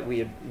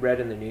read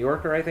in the New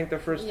Yorker, I think, the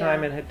first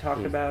time, and had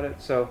talked about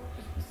it. So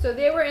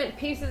they were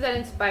pieces that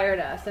inspired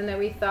us, and that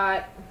we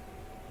thought.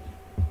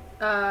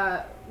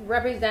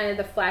 Represented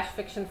the flash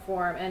fiction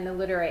form and the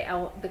literary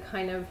the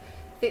kind of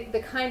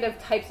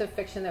types of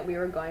fiction that we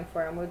were going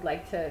for and would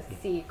like to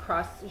see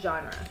cross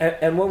genre.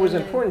 And what was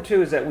important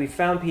too is that we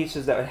found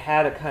pieces that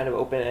had a kind of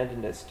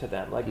open-endedness to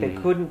them. Like they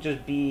couldn't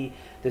just be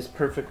this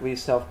perfectly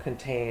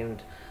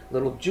self-contained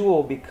little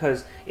jewel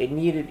because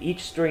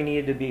each story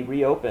needed to be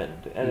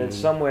reopened and in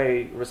some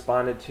way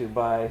responded to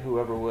by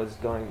whoever was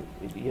going,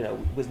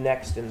 was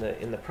next in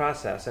the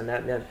process, and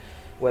that meant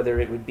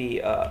whether it would be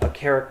a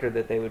character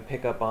that they would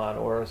pick up on,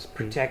 or a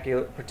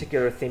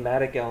particular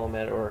thematic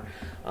element, or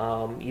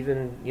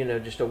even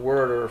just a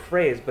word or a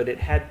phrase, but it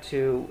had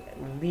to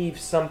leave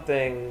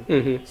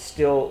something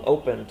still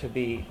open to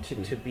be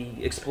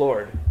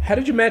explored. How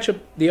did you match up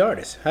the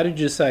artists? How did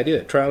you decide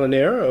it? Trial and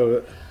error,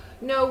 or?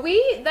 No,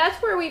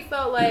 that's where we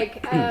felt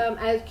like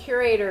as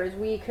curators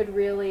we could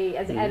really,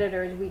 as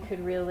editors, we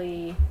could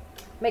really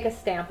make a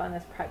stamp on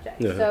this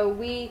project. So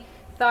we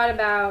thought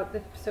about,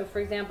 so for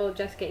example,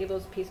 Jessica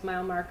Abel's piece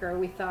Mile Marker,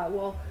 we thought,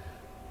 well,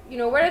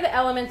 what are the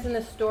elements in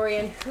the story,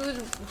 and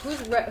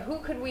who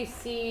could we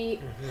see,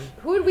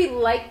 who would we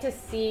like to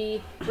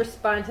see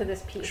respond to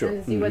this piece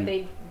and see what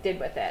they did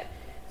with it.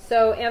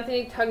 So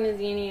Anthony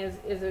Tugnazzini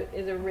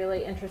is a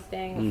really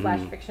interesting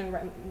flash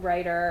fiction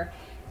writer,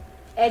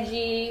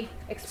 edgy,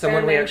 experimental.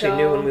 Someone we actually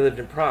knew when we lived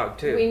in Prague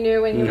too. We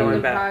knew when we lived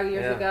in Prague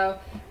years ago,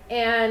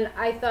 and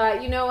I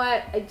thought, you know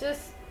what,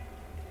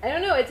 I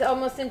don't know. It's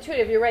almost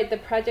intuitive. You're right. The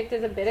project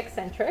is a bit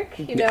eccentric,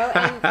 and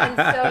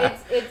so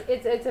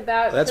it's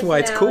about. That's why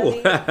it's cool.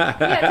 Yeah,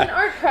 it's an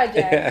art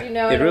project, in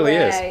it really a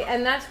way, is,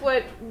 and that's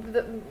what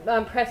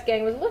the press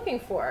gang was looking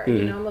for.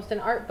 Almost an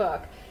art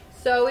book.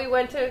 So we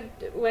went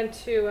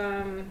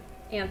to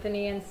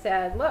Anthony and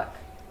said, "Look,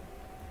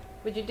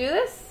 would you do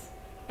this?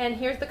 And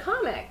here's the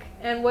comic.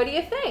 And what do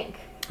you think?"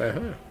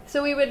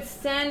 So we would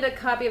send a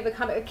copy of the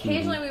comic.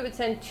 Occasionally we would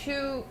send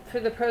two, for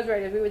the prose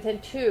writers, we would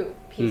send two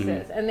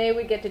pieces, and they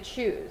would get to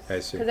choose. I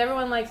see. Because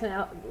everyone likes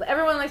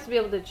to be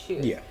able to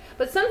choose. Yeah.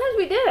 But sometimes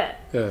we didn't.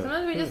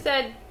 Sometimes we just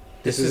said,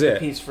 this is a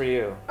piece for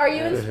you. Are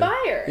you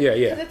inspired? Yeah.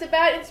 Because it's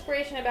about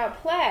inspiration,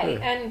 about play.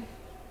 And,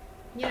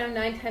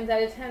 9 times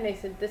out of 10 they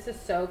said, this is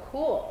so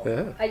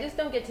cool. I just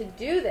don't get to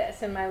do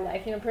this in my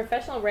life.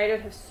 Professional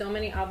writers have so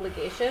many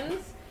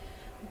obligations,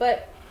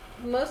 but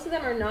most of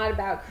them are not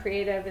about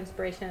creative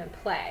inspiration and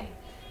play.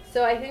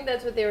 So I think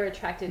that's what they were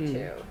attracted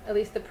to. At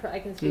least I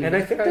can speak. And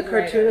I think the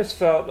cartoonists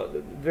felt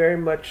very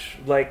much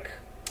like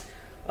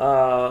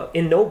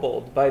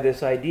ennobled by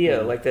this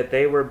idea, like that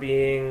they were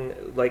being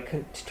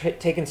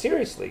taken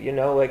seriously.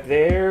 Like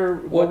they're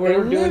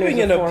we're living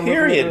in a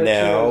period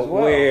now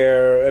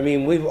where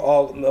we've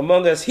all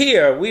among us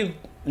here we've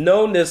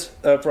known this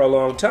for a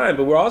long time,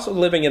 but we're also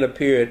living in a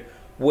period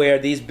where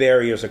these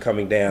barriers are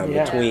coming down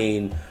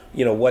between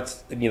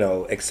what's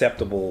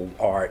acceptable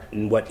art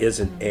and what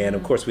isn't. And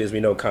of course, as we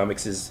know,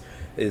 comics is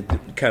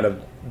kind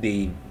of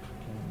the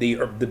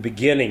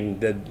beginning,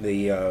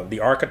 the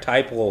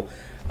archetypal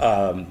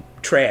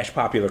trash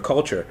popular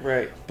culture,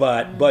 right?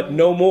 But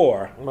no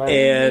more. Right.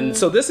 And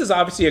so this is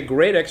obviously a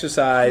great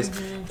exercise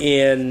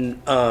in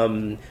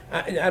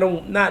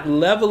not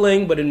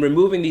leveling, but in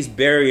removing these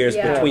barriers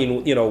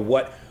between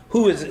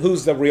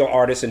who's the real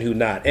artist and who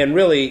not. And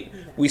really,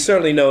 we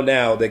certainly know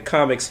now that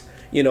comics,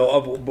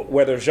 of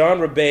whether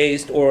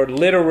genre-based or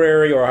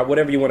literary or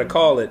whatever you want to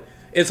call it,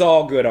 it's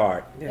all good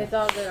art. Yeah. It's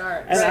all good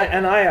art.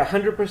 And I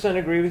 100%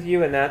 agree with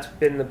you, and that's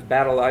been the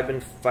battle I've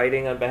been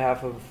fighting on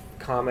behalf of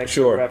comics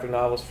and graphic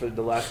novels for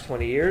the last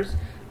 20 years.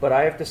 But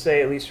I have to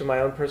say, at least from my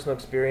own personal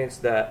experience,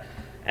 that,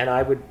 and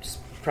I would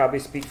probably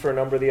speak for a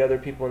number of the other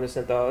people in this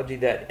anthology,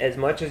 that as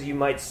much as you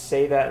might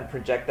say that and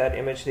project that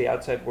image to the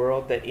outside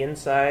world, that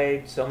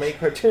inside so many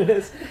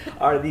cartoonists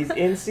are these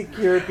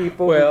insecure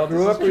people who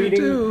grew up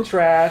reading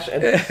trash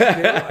and still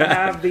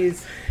have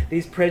these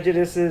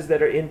prejudices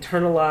that are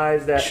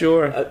internalized,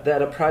 that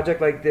that a project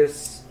like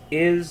this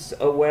is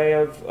a way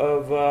of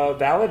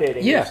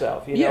validating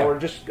yourself,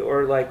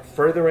 or like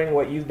furthering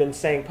what you've been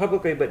saying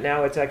publicly, but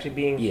now it's actually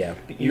being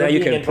now you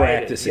can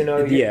practice it.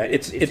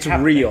 It's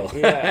real.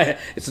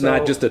 It's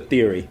not just a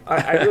theory.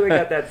 I really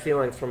got that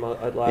feeling from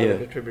a lot of the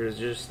contributors,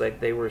 just like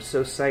they were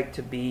so psyched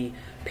to be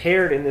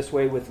paired in this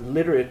way with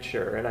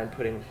literature, and I'm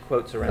putting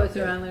quotes around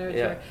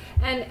literature.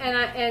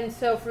 And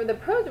so for the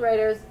prose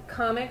writers,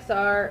 comics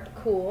are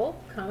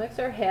cool, comics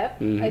are hip,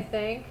 I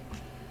think.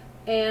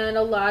 And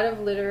a lot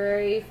of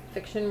literary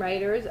fiction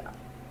writers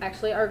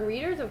actually are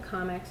readers of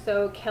comics.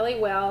 So Kelly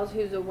Wells,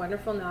 who's a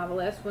wonderful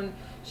novelist, when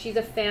she's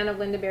a fan of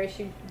Linda Berry,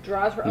 she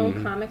draws her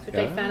own comics, which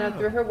I found out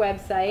through her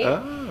website.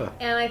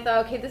 And I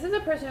thought, okay, this is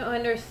a person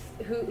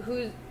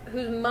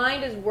whose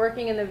mind is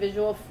working in the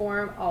visual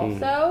form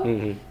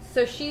also.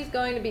 So she's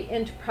going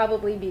to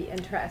probably be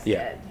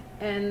interested.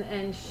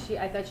 And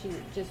I thought she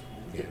just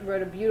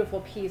wrote a beautiful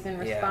piece in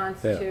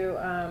response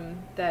to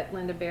that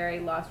Linda Berry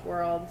Lost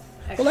Worlds.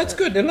 Well, that's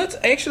good. And I want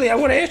to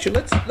ask you.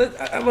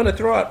 I want to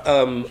throw out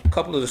a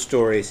couple of the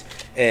stories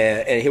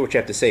and hear what you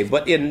have to say.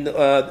 But in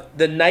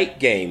the Night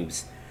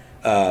Games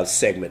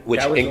segment,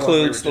 which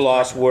includes the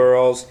Lost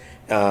Worlds,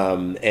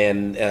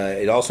 and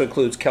it also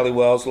includes Kelly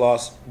Wells'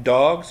 Lost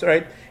Dogs,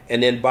 right?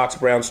 And then Box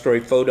Brown's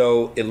story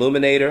Photo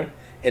Illuminator.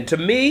 And to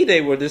me,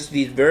 they were these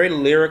very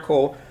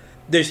lyrical.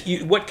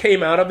 What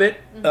came out of it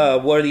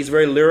were these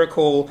very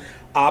lyrical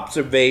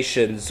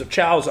observations,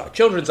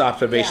 children's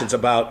observations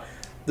about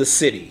the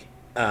city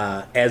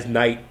as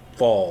night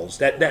falls.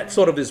 That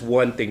sort of is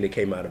one thing that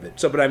came out of it.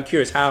 So, but I'm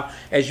curious how,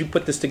 as you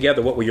put this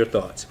together, what were your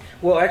thoughts?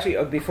 Well,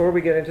 actually, before we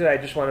get into that, I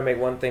just want to make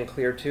one thing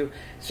clear too.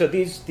 So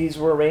these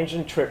were arranged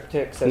in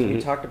triptychs, as we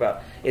talked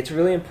about. It's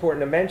really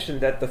important to mention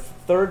that the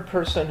third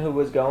person who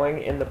was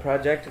going in the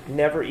project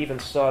never even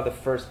saw the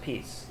first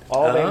piece.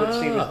 All they would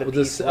see was the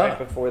piece right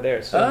before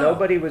theirs. So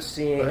nobody was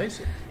seeing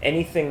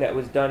anything that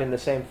was done in the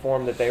same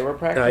form that they were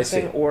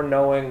practicing or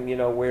knowing,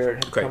 where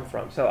it had come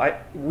from. So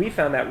we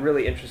found that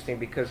really interesting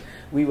because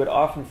we would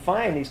often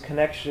find this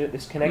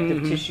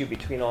connective tissue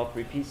between all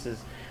three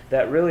pieces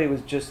that really was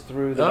just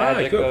through the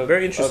magic of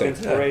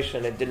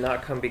inspiration. It did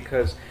not come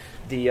because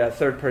the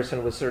third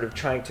person was sort of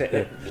trying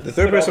to... The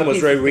third person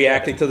was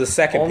reacting to the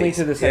second piece. Only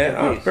to the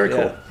second piece. Very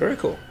cool. Very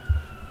cool.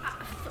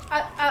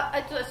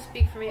 I just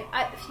speak for me.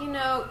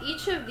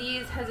 Each of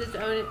these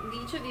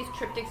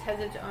triptychs has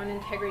its own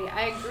integrity.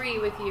 I agree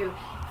with you.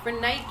 For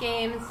Night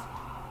Games,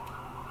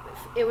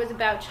 it was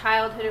about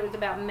childhood. It was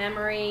about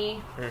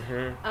memory.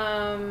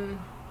 Mm-hmm.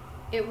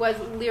 It was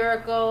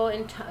lyrical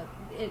and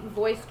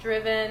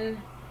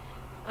voice-driven.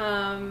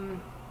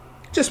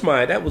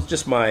 That was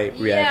just my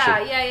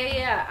reaction.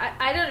 Yeah.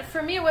 I don't.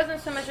 For me, it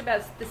wasn't so much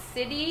about the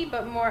city,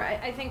 but more.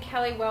 I think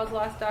Kelly Wells'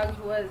 Lost Dogs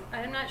was.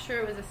 I'm not sure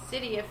it was a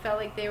city. It felt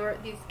like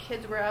these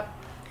kids were up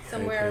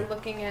somewhere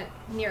looking at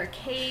near a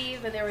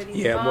cave, and there were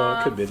these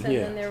moths, and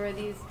then there were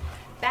these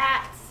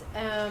bats,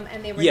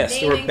 and they were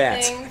naming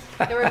things.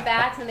 There were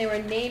bats, and they were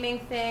naming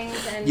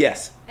things, and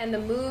and the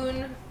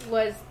moon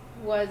was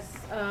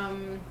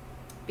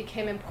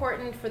became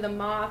important for the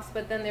moths,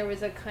 but then there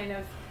was a kind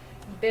of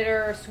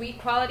bitter sweet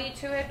quality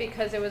to it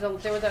because there was an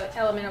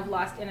element of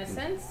lost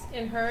innocence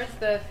in hers.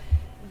 The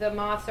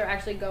moths are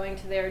actually going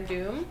to their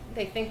doom.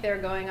 They think they're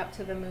going up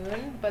to the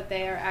moon, but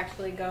they are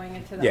actually going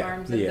into the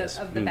arms of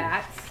the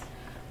bats.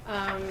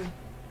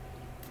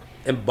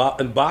 And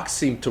Bach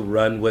seemed to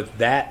run with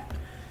that.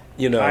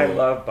 I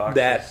love Bach's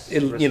that.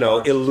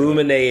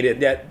 Illuminated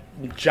that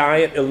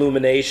giant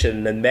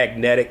illumination and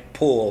magnetic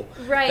pull.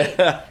 Right,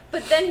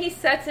 but then he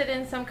sets it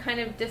in some kind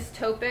of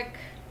dystopic.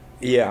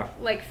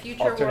 Like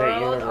future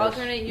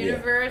alternate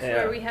universe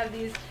where we have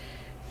these.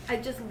 I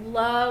just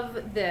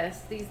love this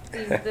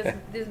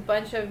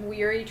bunch of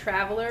weary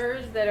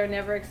travelers that are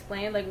never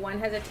explained. Like one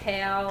has a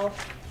tail,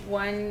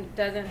 one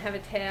doesn't have a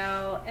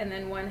tail, and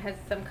then one has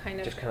some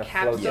kind of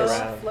capsule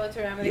floats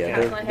around with a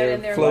capsule on head,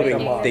 and they're floating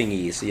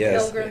thingies.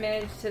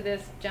 Pilgrimage to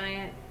this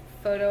giant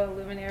photo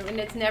illuminator, and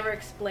it's never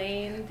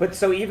explained. But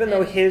so even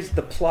though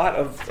the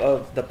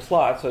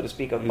plot, so to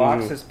speak, of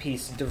Bach's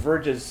piece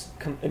diverges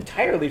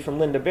entirely from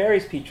Linda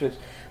Barry's piece,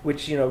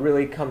 which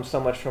really comes so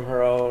much from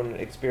her own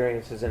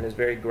experiences and is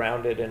very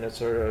grounded in a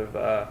sort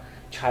of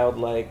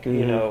childlike,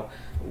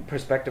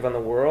 perspective on the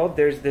world.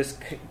 There's this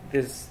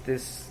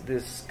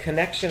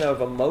connection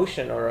of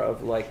emotion or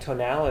of like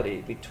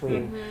tonality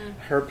between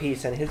her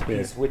piece and his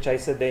piece, which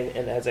as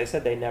I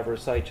said, they never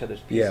saw each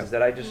other's pieces.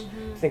 That I just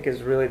think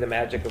is really the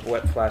magic of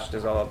what Flashed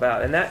is all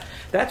about, and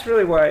that's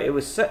really why it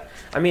was.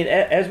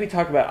 As we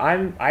talk about,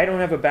 I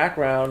don't have a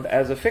background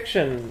as a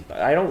fiction.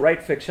 I don't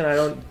write fiction. I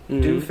don't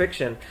do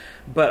fiction.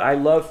 But I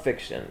love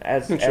fiction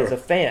as a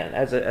fan,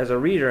 as a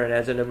reader, and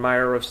as an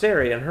admirer of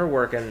Sari and her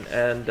work, and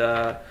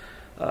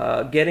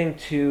getting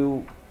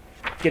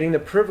the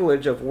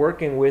privilege of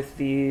working with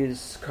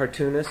these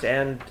cartoonists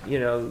and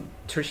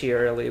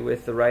tertiarily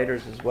with the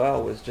writers as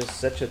well was just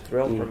such a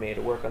thrill for me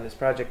to work on this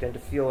project and to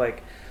feel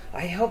like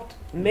I helped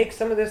make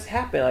some of this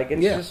happen. Like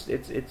it's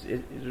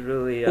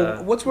really.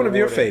 What's one of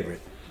your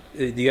favorite?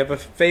 Do you have a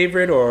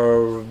favorite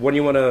or one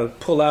you want to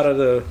pull out of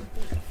the?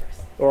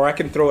 Or I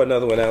can throw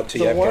another one out to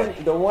you.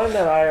 The one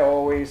that I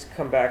always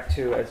come back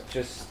to as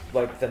just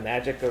like the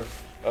magic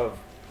of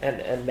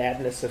and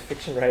madness of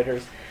fiction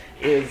writers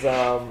is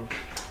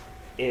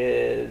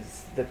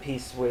the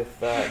piece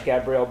with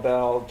Gabrielle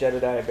Bell,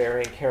 Jedediah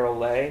Barry, and Carol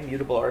Lay,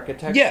 Mutable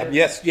Architecture.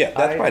 That's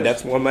fine.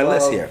 That's on my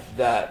list here.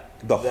 That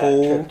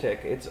whole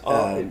triptych.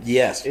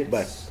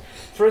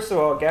 First of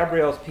all,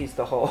 Gabrielle's piece,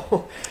 The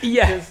Hole,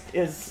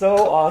 is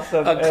so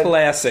awesome. A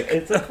classic.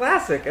 It's a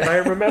classic, and I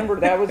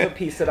remember that was a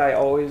piece that I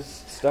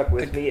always stuck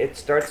with me. It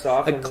starts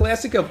off a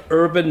classic of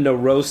urban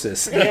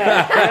neurosis.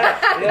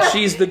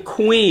 She's the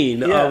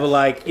queen of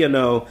I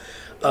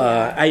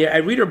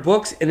read her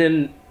books and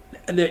then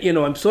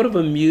I'm sort of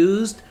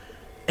amused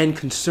and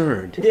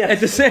concerned at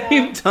the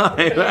same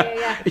time.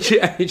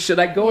 Should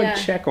I go and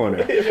check on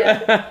her?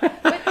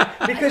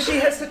 Because she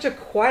has such a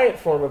quiet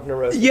form of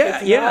neurosis.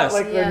 It's not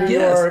like the New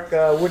York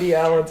Woody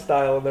Allen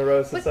style of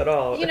neurosis at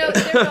all.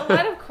 There's a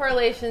lot of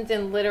correlations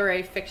in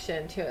literary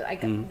fiction too.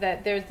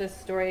 That there's this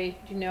story,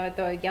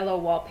 The Yellow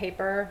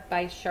Wallpaper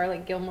by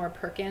Charlotte Gilmore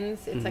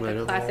Perkins. It's like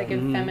a classic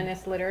in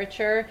feminist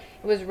literature.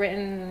 It was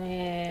written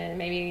in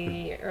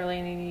maybe early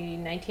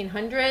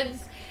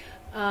 1900s.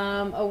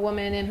 A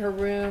woman in her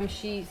room,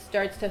 she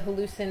starts to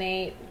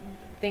hallucinate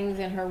things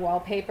in her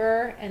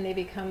wallpaper, and they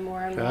become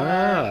more and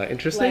more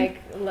interesting,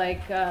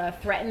 like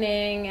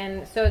threatening,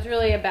 and so it's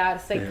really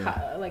about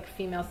like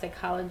female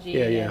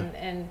psychology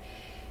and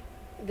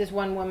this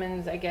one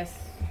woman's, I guess,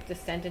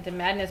 descent into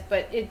madness.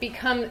 But it's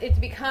become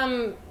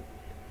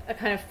a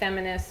kind of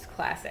feminist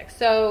classic.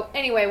 So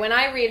anyway, when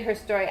I read her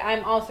story,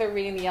 I'm also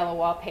reading The Yellow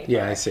Wallpaper.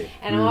 Yeah, I see.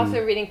 And I'm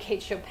also reading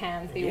Kate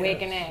Chopin's The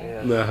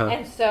Awakening. Yes.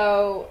 And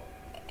so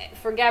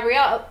for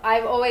Gabrielle,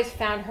 I've always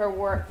found her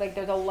work, like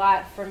there's a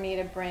lot for me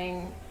to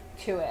bring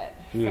to it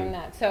from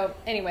that. So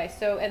anyway,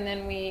 and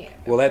then we...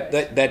 Well,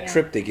 that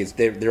triptych is,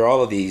 there are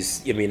all of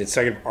these, I mean, it's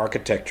sort of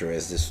architecture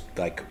as this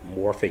like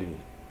morphing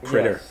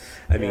critter. Yes.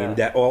 I mean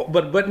that all,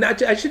 but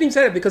not. I shouldn't even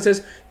say that because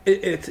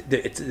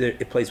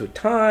it plays with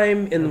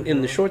time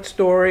in the short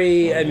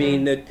story. I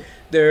mean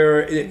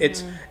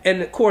it's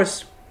and of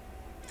course,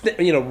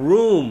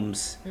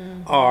 rooms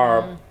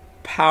are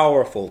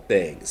powerful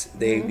things.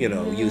 They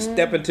you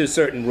step into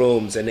certain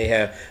rooms and they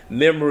have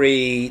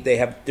memory.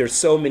 There's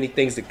so many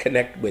things that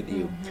connect with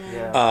you,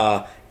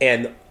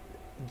 and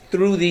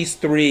through these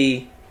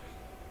three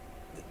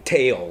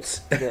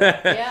tales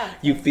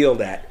you feel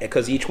that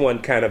because each one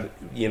kind of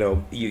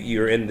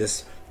you're in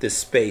this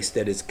space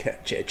that is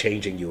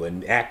changing you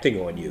and acting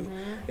on you.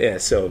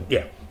 So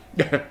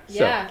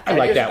I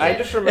like that one. I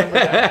just remember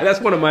that.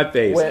 That's one of my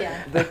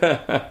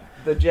faves.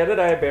 The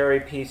Jedediah Barry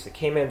piece, it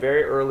came in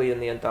very early in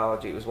the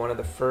anthology. It was one of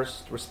the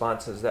first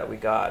responses that we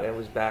got. It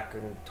was back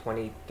in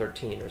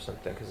 2013 or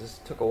something, because this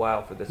took a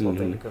while for this whole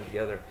thing to come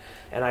together.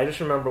 And I just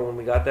remember when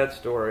we got that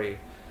story,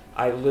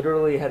 I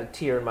literally had a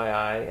tear in my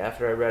eye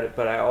after I read it,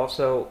 but I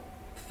also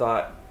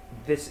thought,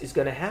 this is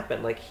going to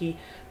happen. Like,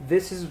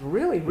 this is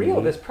really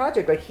real, this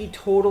project. Like, he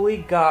totally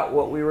got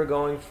what we were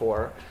going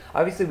for.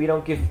 Obviously, we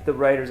don't give the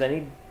writers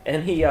any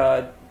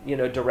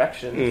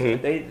directions.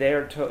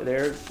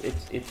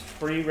 It's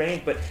free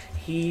reign, but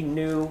he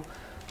knew,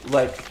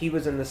 like, he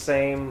was in the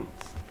same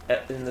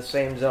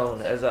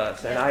zone as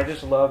us. And I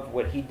just loved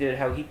what he did,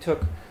 how he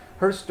took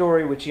her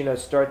story, which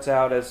starts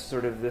out as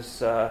sort of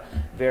this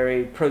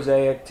very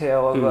prosaic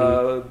tale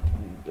of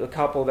a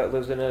couple that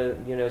lives in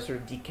a sort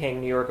of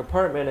decaying New York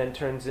apartment, and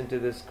turns into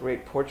this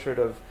great portrait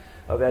of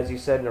as you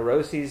said,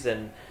 neuroses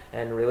and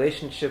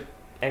relationship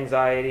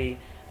anxiety,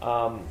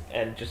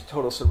 and just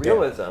total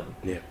surrealism.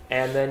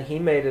 And then he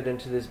made it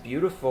into this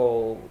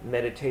beautiful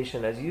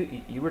meditation, as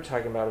you were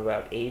talking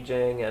about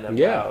aging and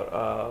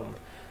about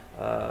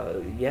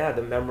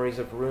the memories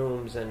of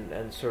rooms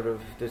and sort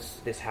of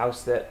this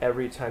house that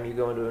every time you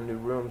go into a new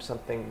room,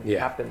 something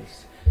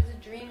happens.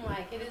 It's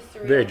dreamlike. It is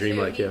surreal. Very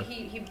dreamlike,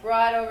 He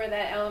brought over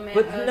that element,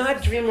 but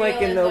not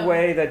dreamlike in the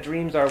way that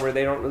dreams are, where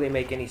they don't really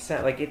make any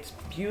sense. Like, it's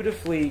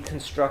beautifully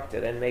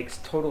constructed and makes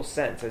total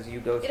sense as you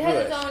go through it. It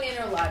has its own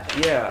inner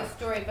logic. Yeah. The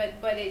story,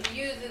 but it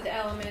uses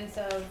elements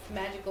of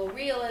magical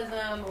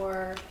realism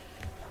or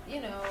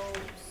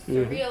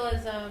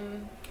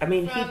surrealism. I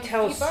mean, he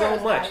tells so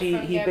much.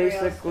 He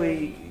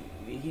basically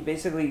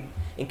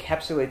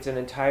encapsulates an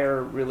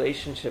entire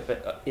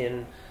relationship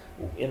in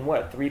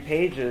what, 3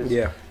 pages?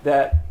 Yeah.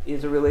 That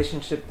is a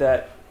relationship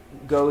that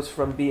goes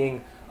from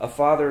being a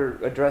father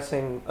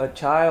addressing a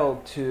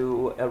child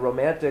to a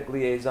romantic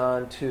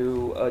liaison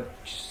to a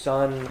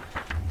son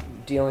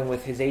dealing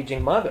with his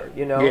aging mother,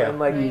 and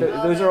like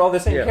those are all the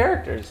same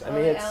characters. I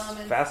mean, it's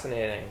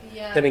fascinating.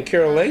 And in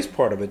Carol Leigh's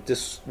part of it,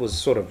 this was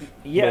sort of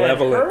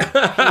malevolent.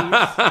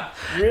 Her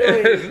piece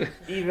really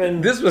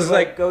even this was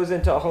like goes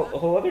into a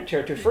whole other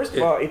territory. First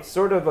of all, it's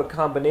sort of a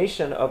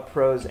combination of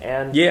prose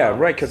and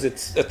right, because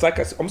it's like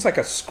almost like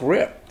a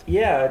script.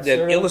 Yeah, it's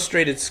an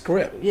illustrated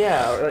script.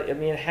 Yeah, I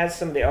mean, it has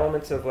some of the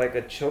elements of like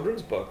a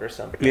children's book or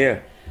something. Yeah.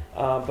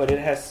 But it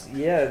has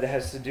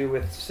to do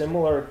with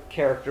similar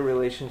character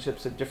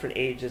relationships at different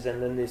ages,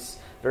 and then this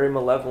very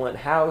malevolent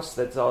house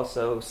that's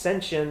also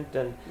sentient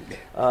and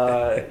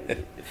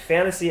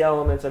fantasy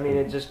elements. I mean,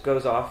 it just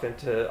goes off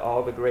into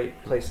all the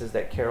great places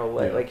that Carol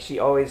Leigh. Like, she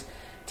always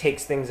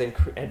takes things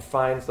and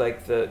finds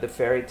like the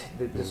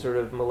sort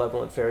of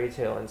malevolent fairy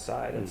tale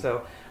inside, and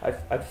so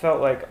I felt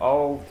like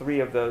all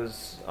 3 of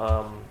those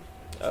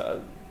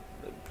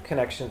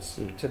connections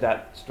to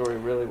that story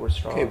really were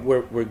strong. Okay,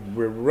 we're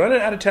running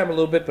out of time a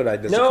little bit, but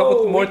there's a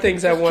couple more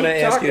things I want to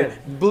ask you.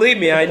 Believe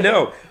me, I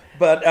know.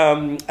 But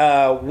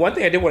one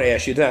thing I did want to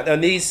ask you,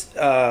 on these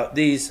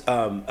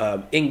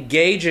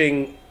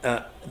engaging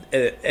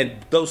and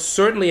those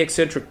certainly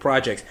eccentric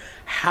projects,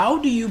 how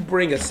do you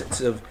bring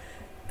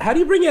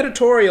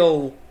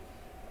editorial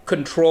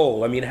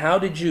control? I mean, how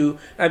did you?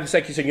 It's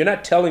like you said, you're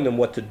not telling them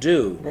what to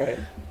do. Right.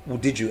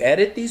 Did you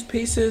edit these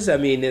pieces? I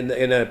mean,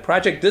 in a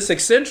project this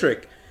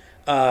eccentric,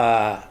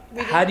 how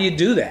do you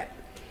do that?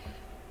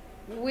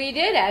 We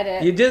did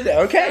edit. You did that,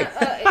 okay.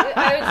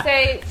 I would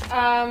say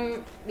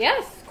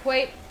yes,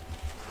 quite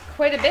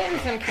a bit in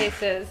some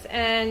cases,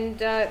 and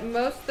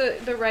most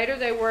the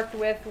writers I worked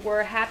with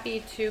were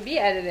happy to be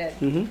edited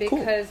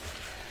because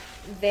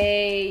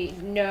they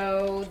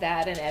know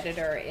that an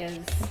editor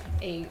is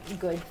a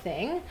good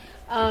thing.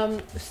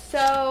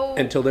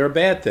 Until they're a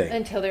bad thing.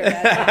 Until they're a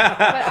bad thing.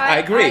 But I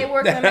agree. I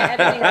worked on my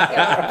editing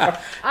skills.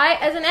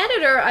 As an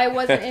editor, I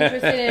wasn't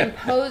interested in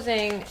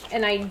imposing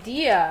an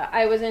idea.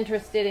 I was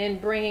interested in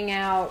bringing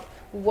out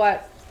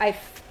what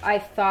I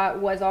thought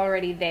was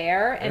already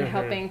there, and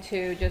helping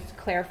to just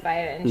clarify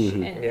it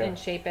and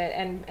shape it,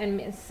 and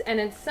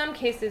in some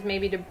cases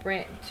maybe to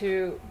bring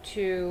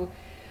to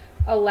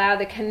allow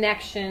the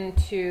connection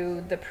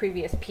to the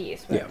previous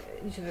piece,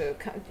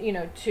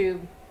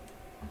 to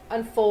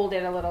unfold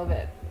it a little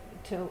bit.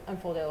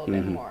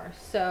 Bit more.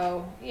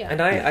 So, yeah.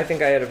 And I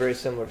think I had a very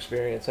similar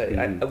experience.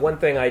 One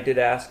thing I did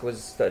ask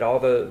was that all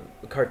the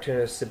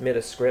cartoonists submit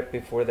a script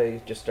before they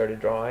just started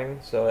drawing,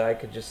 so I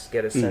could just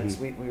get a sense.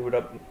 We would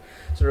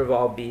sort of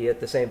all be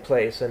at the same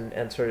place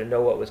and sort of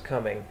know what was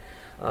coming.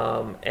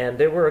 And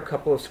there were a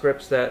couple of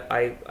scripts that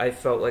I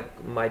felt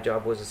like my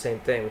job was the same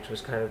thing, which was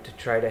kind of to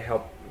try to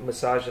help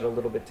massage it a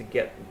little bit to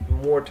get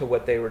more to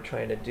what they were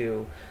trying to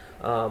do.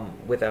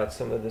 Without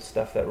some of the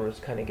stuff that was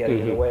kind of getting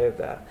in the way of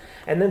that.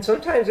 And then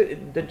sometimes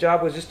the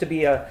job was just to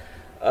be a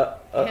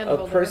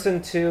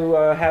person to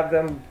have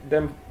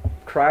them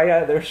cry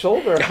out of their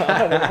shoulder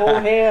on and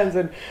hold hands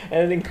and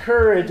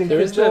encourage and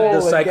there's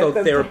control. The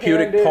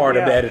psychotherapeutic part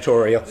of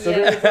editorial. So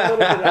there's a little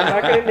bit, I'm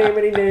not going to name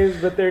any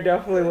names, but there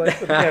definitely was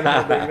some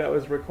hand-holding that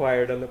was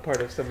required on the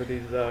part of some of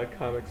these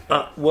comics.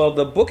 Well,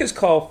 the book is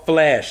called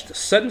Flashed,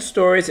 Sudden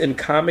Stories in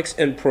Comics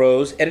and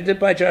Prose,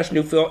 edited by Josh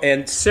Neufeld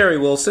and Sari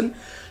Wilson.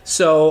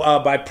 So,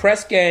 by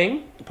Press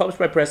Gang, published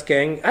by Press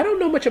Gang. I don't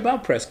know much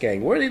about Press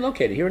Gang. Where are they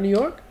located? Here in New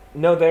York?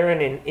 No, they're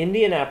in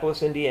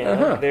Indianapolis,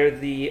 Indiana. They're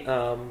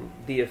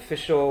the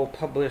official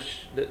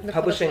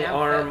publishing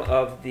arm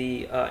of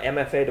the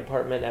MFA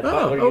department at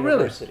Butler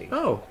University.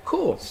 Really? Oh,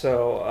 cool.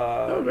 So,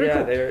 cool.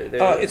 They're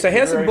it's a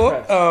handsome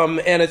book,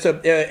 and it's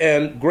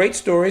a great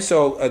story.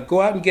 So go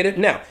out and get it.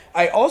 Now,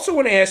 I also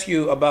want to ask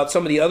you about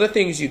some of the other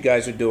things you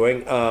guys are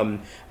doing,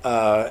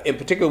 in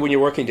particular when you're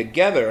working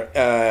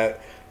together.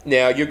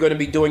 Now, you're going to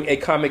be doing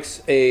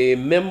a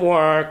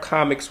memoir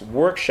comics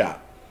workshop.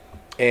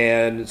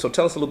 And so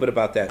tell us a little bit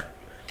about that.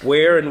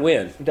 Where and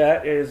when?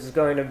 That is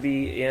going to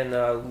be in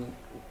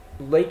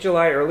late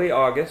July, early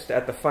August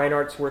at the Fine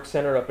Arts Work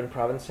Center up in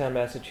Provincetown,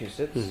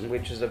 Massachusetts,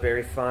 which is a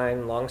very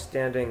fine,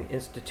 long-standing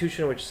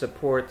institution which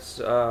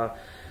supports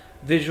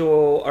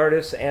visual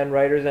artists and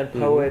writers and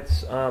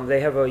poets.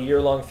 They have a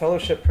year-long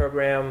fellowship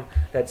program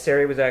that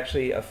Sari was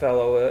actually a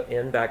fellow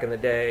in back in the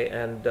day,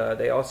 and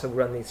they also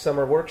run these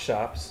summer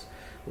workshops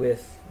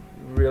with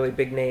really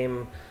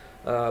big-name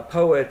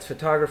poets,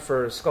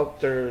 photographers,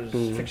 sculptors,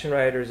 fiction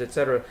writers,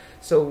 etc.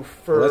 So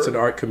that's an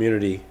art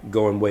community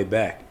going way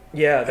back.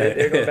 Yeah,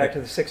 they're going back to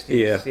the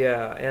 60s.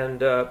 Yeah.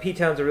 And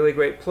P-Town's a really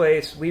great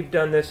place. We've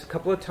done this a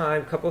couple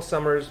of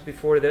summers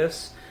before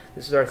this.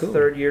 This is our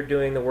third year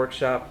doing the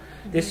workshop.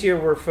 This year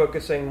we're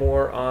focusing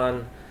more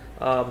on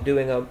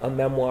doing a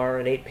memoir,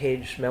 an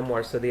 8-page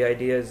memoir. So the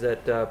idea is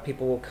that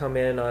people will come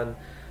in on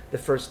the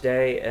first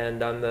day,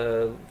 and on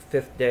the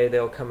 5th day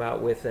they'll come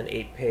out with an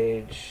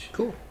 8-page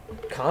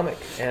comic.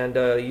 And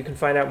you can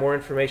find out more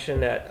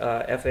information at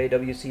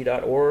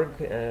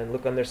fawc.org and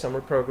look on their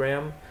summer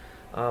program.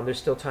 There's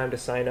still time to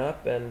sign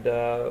up, and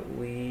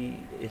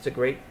it's a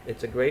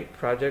great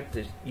project.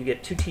 You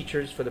get 2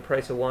 teachers for the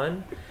price of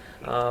 1.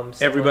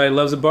 Everybody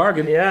loves a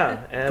bargain.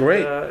 Yeah, and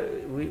great.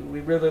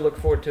 We really look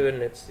forward to it,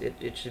 and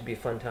it should be a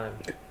fun time.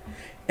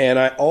 And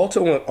I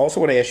also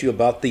want to ask you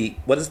about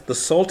what is the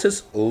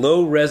Solstice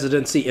Low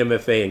Residency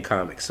MFA in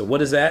Comics. So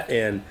what is that?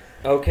 And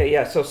okay,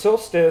 yeah. So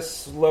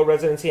Solstice Low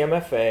Residency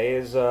MFA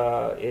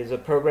is a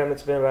program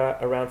that's been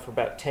around for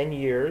about 10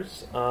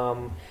 years.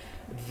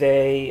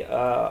 They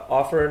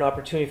offer an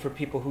opportunity for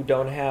people who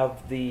don't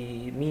have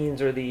the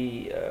means or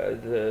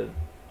the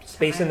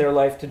space in their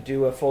life to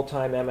do a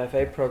full-time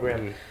MFA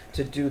program,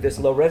 to do this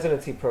low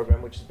residency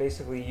program, which is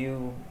basically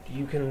you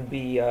can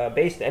be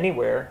based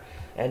anywhere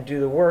and do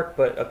the work,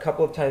 but a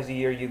couple of times a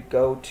year you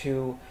go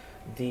to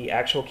the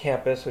actual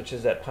campus, which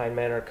is at Pine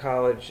Manor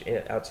College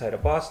outside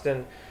of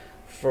Boston,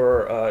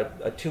 for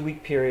a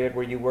 2-week period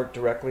where you work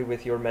directly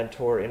with your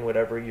mentor in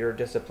whatever your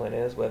discipline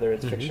is, whether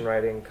it's fiction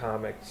writing,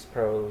 comics,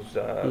 prose,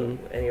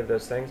 any of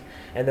those things.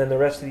 And then the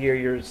rest of the year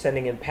you're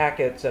sending in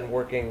packets and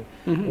working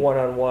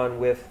one-on-one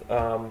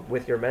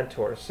with your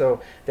mentor. So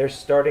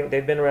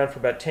they've been around for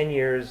about 10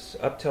 years.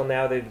 Up till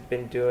now they've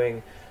been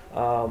doing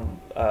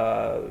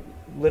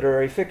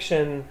literary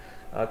fiction,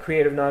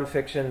 creative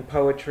nonfiction,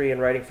 poetry, and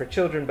writing for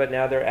children, but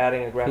now they're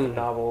adding a graphic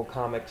novel,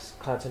 comics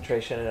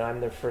concentration, and I'm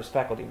their first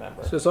faculty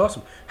member. So it's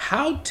awesome.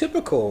 How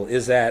typical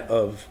is that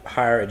of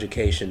higher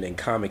education and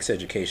comics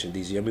education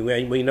these years? I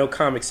mean, we know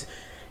comics,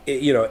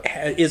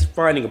 is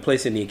finding a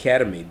place in the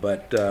academy,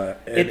 but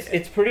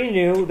it's pretty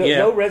new. The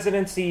low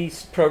residency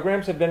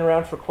programs have been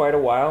around for quite a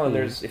while, and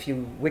if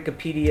you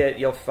Wikipedia it,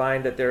 you'll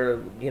find that there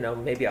are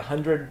maybe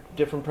 100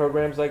 different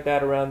programs like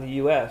that around the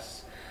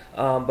U.S.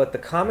 But the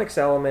comics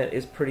element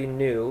is pretty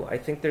new. I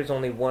think there's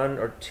only 1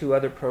 or 2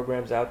 other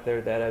programs out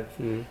there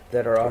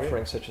that are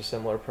offering such a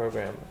similar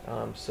program.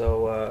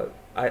 So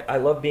I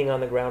love being on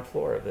the ground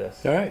floor of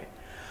this. All right.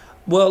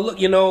 Well,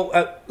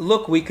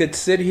 look, we could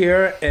sit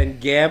here and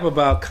gab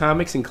about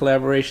comics and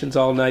collaborations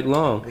all night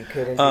long. We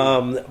could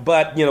indeed.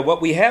 But,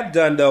 what we have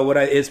done, though,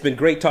 it's been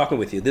great talking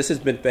with you. This has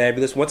been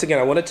fabulous. Once again,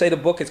 I want to say the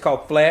book is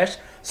called Flash,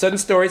 Sudden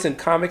Stories in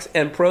Comics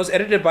and Prose,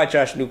 edited by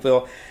Josh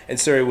Neufeld and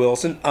Suri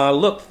Wilson.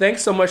 Look,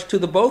 thanks so much to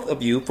the both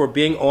of you for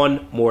being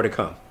on More to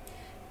Come.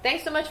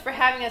 Thanks so much for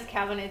having us,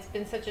 Calvin. It's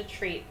been such a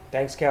treat.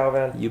 Thanks,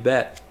 Calvin. You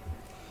bet.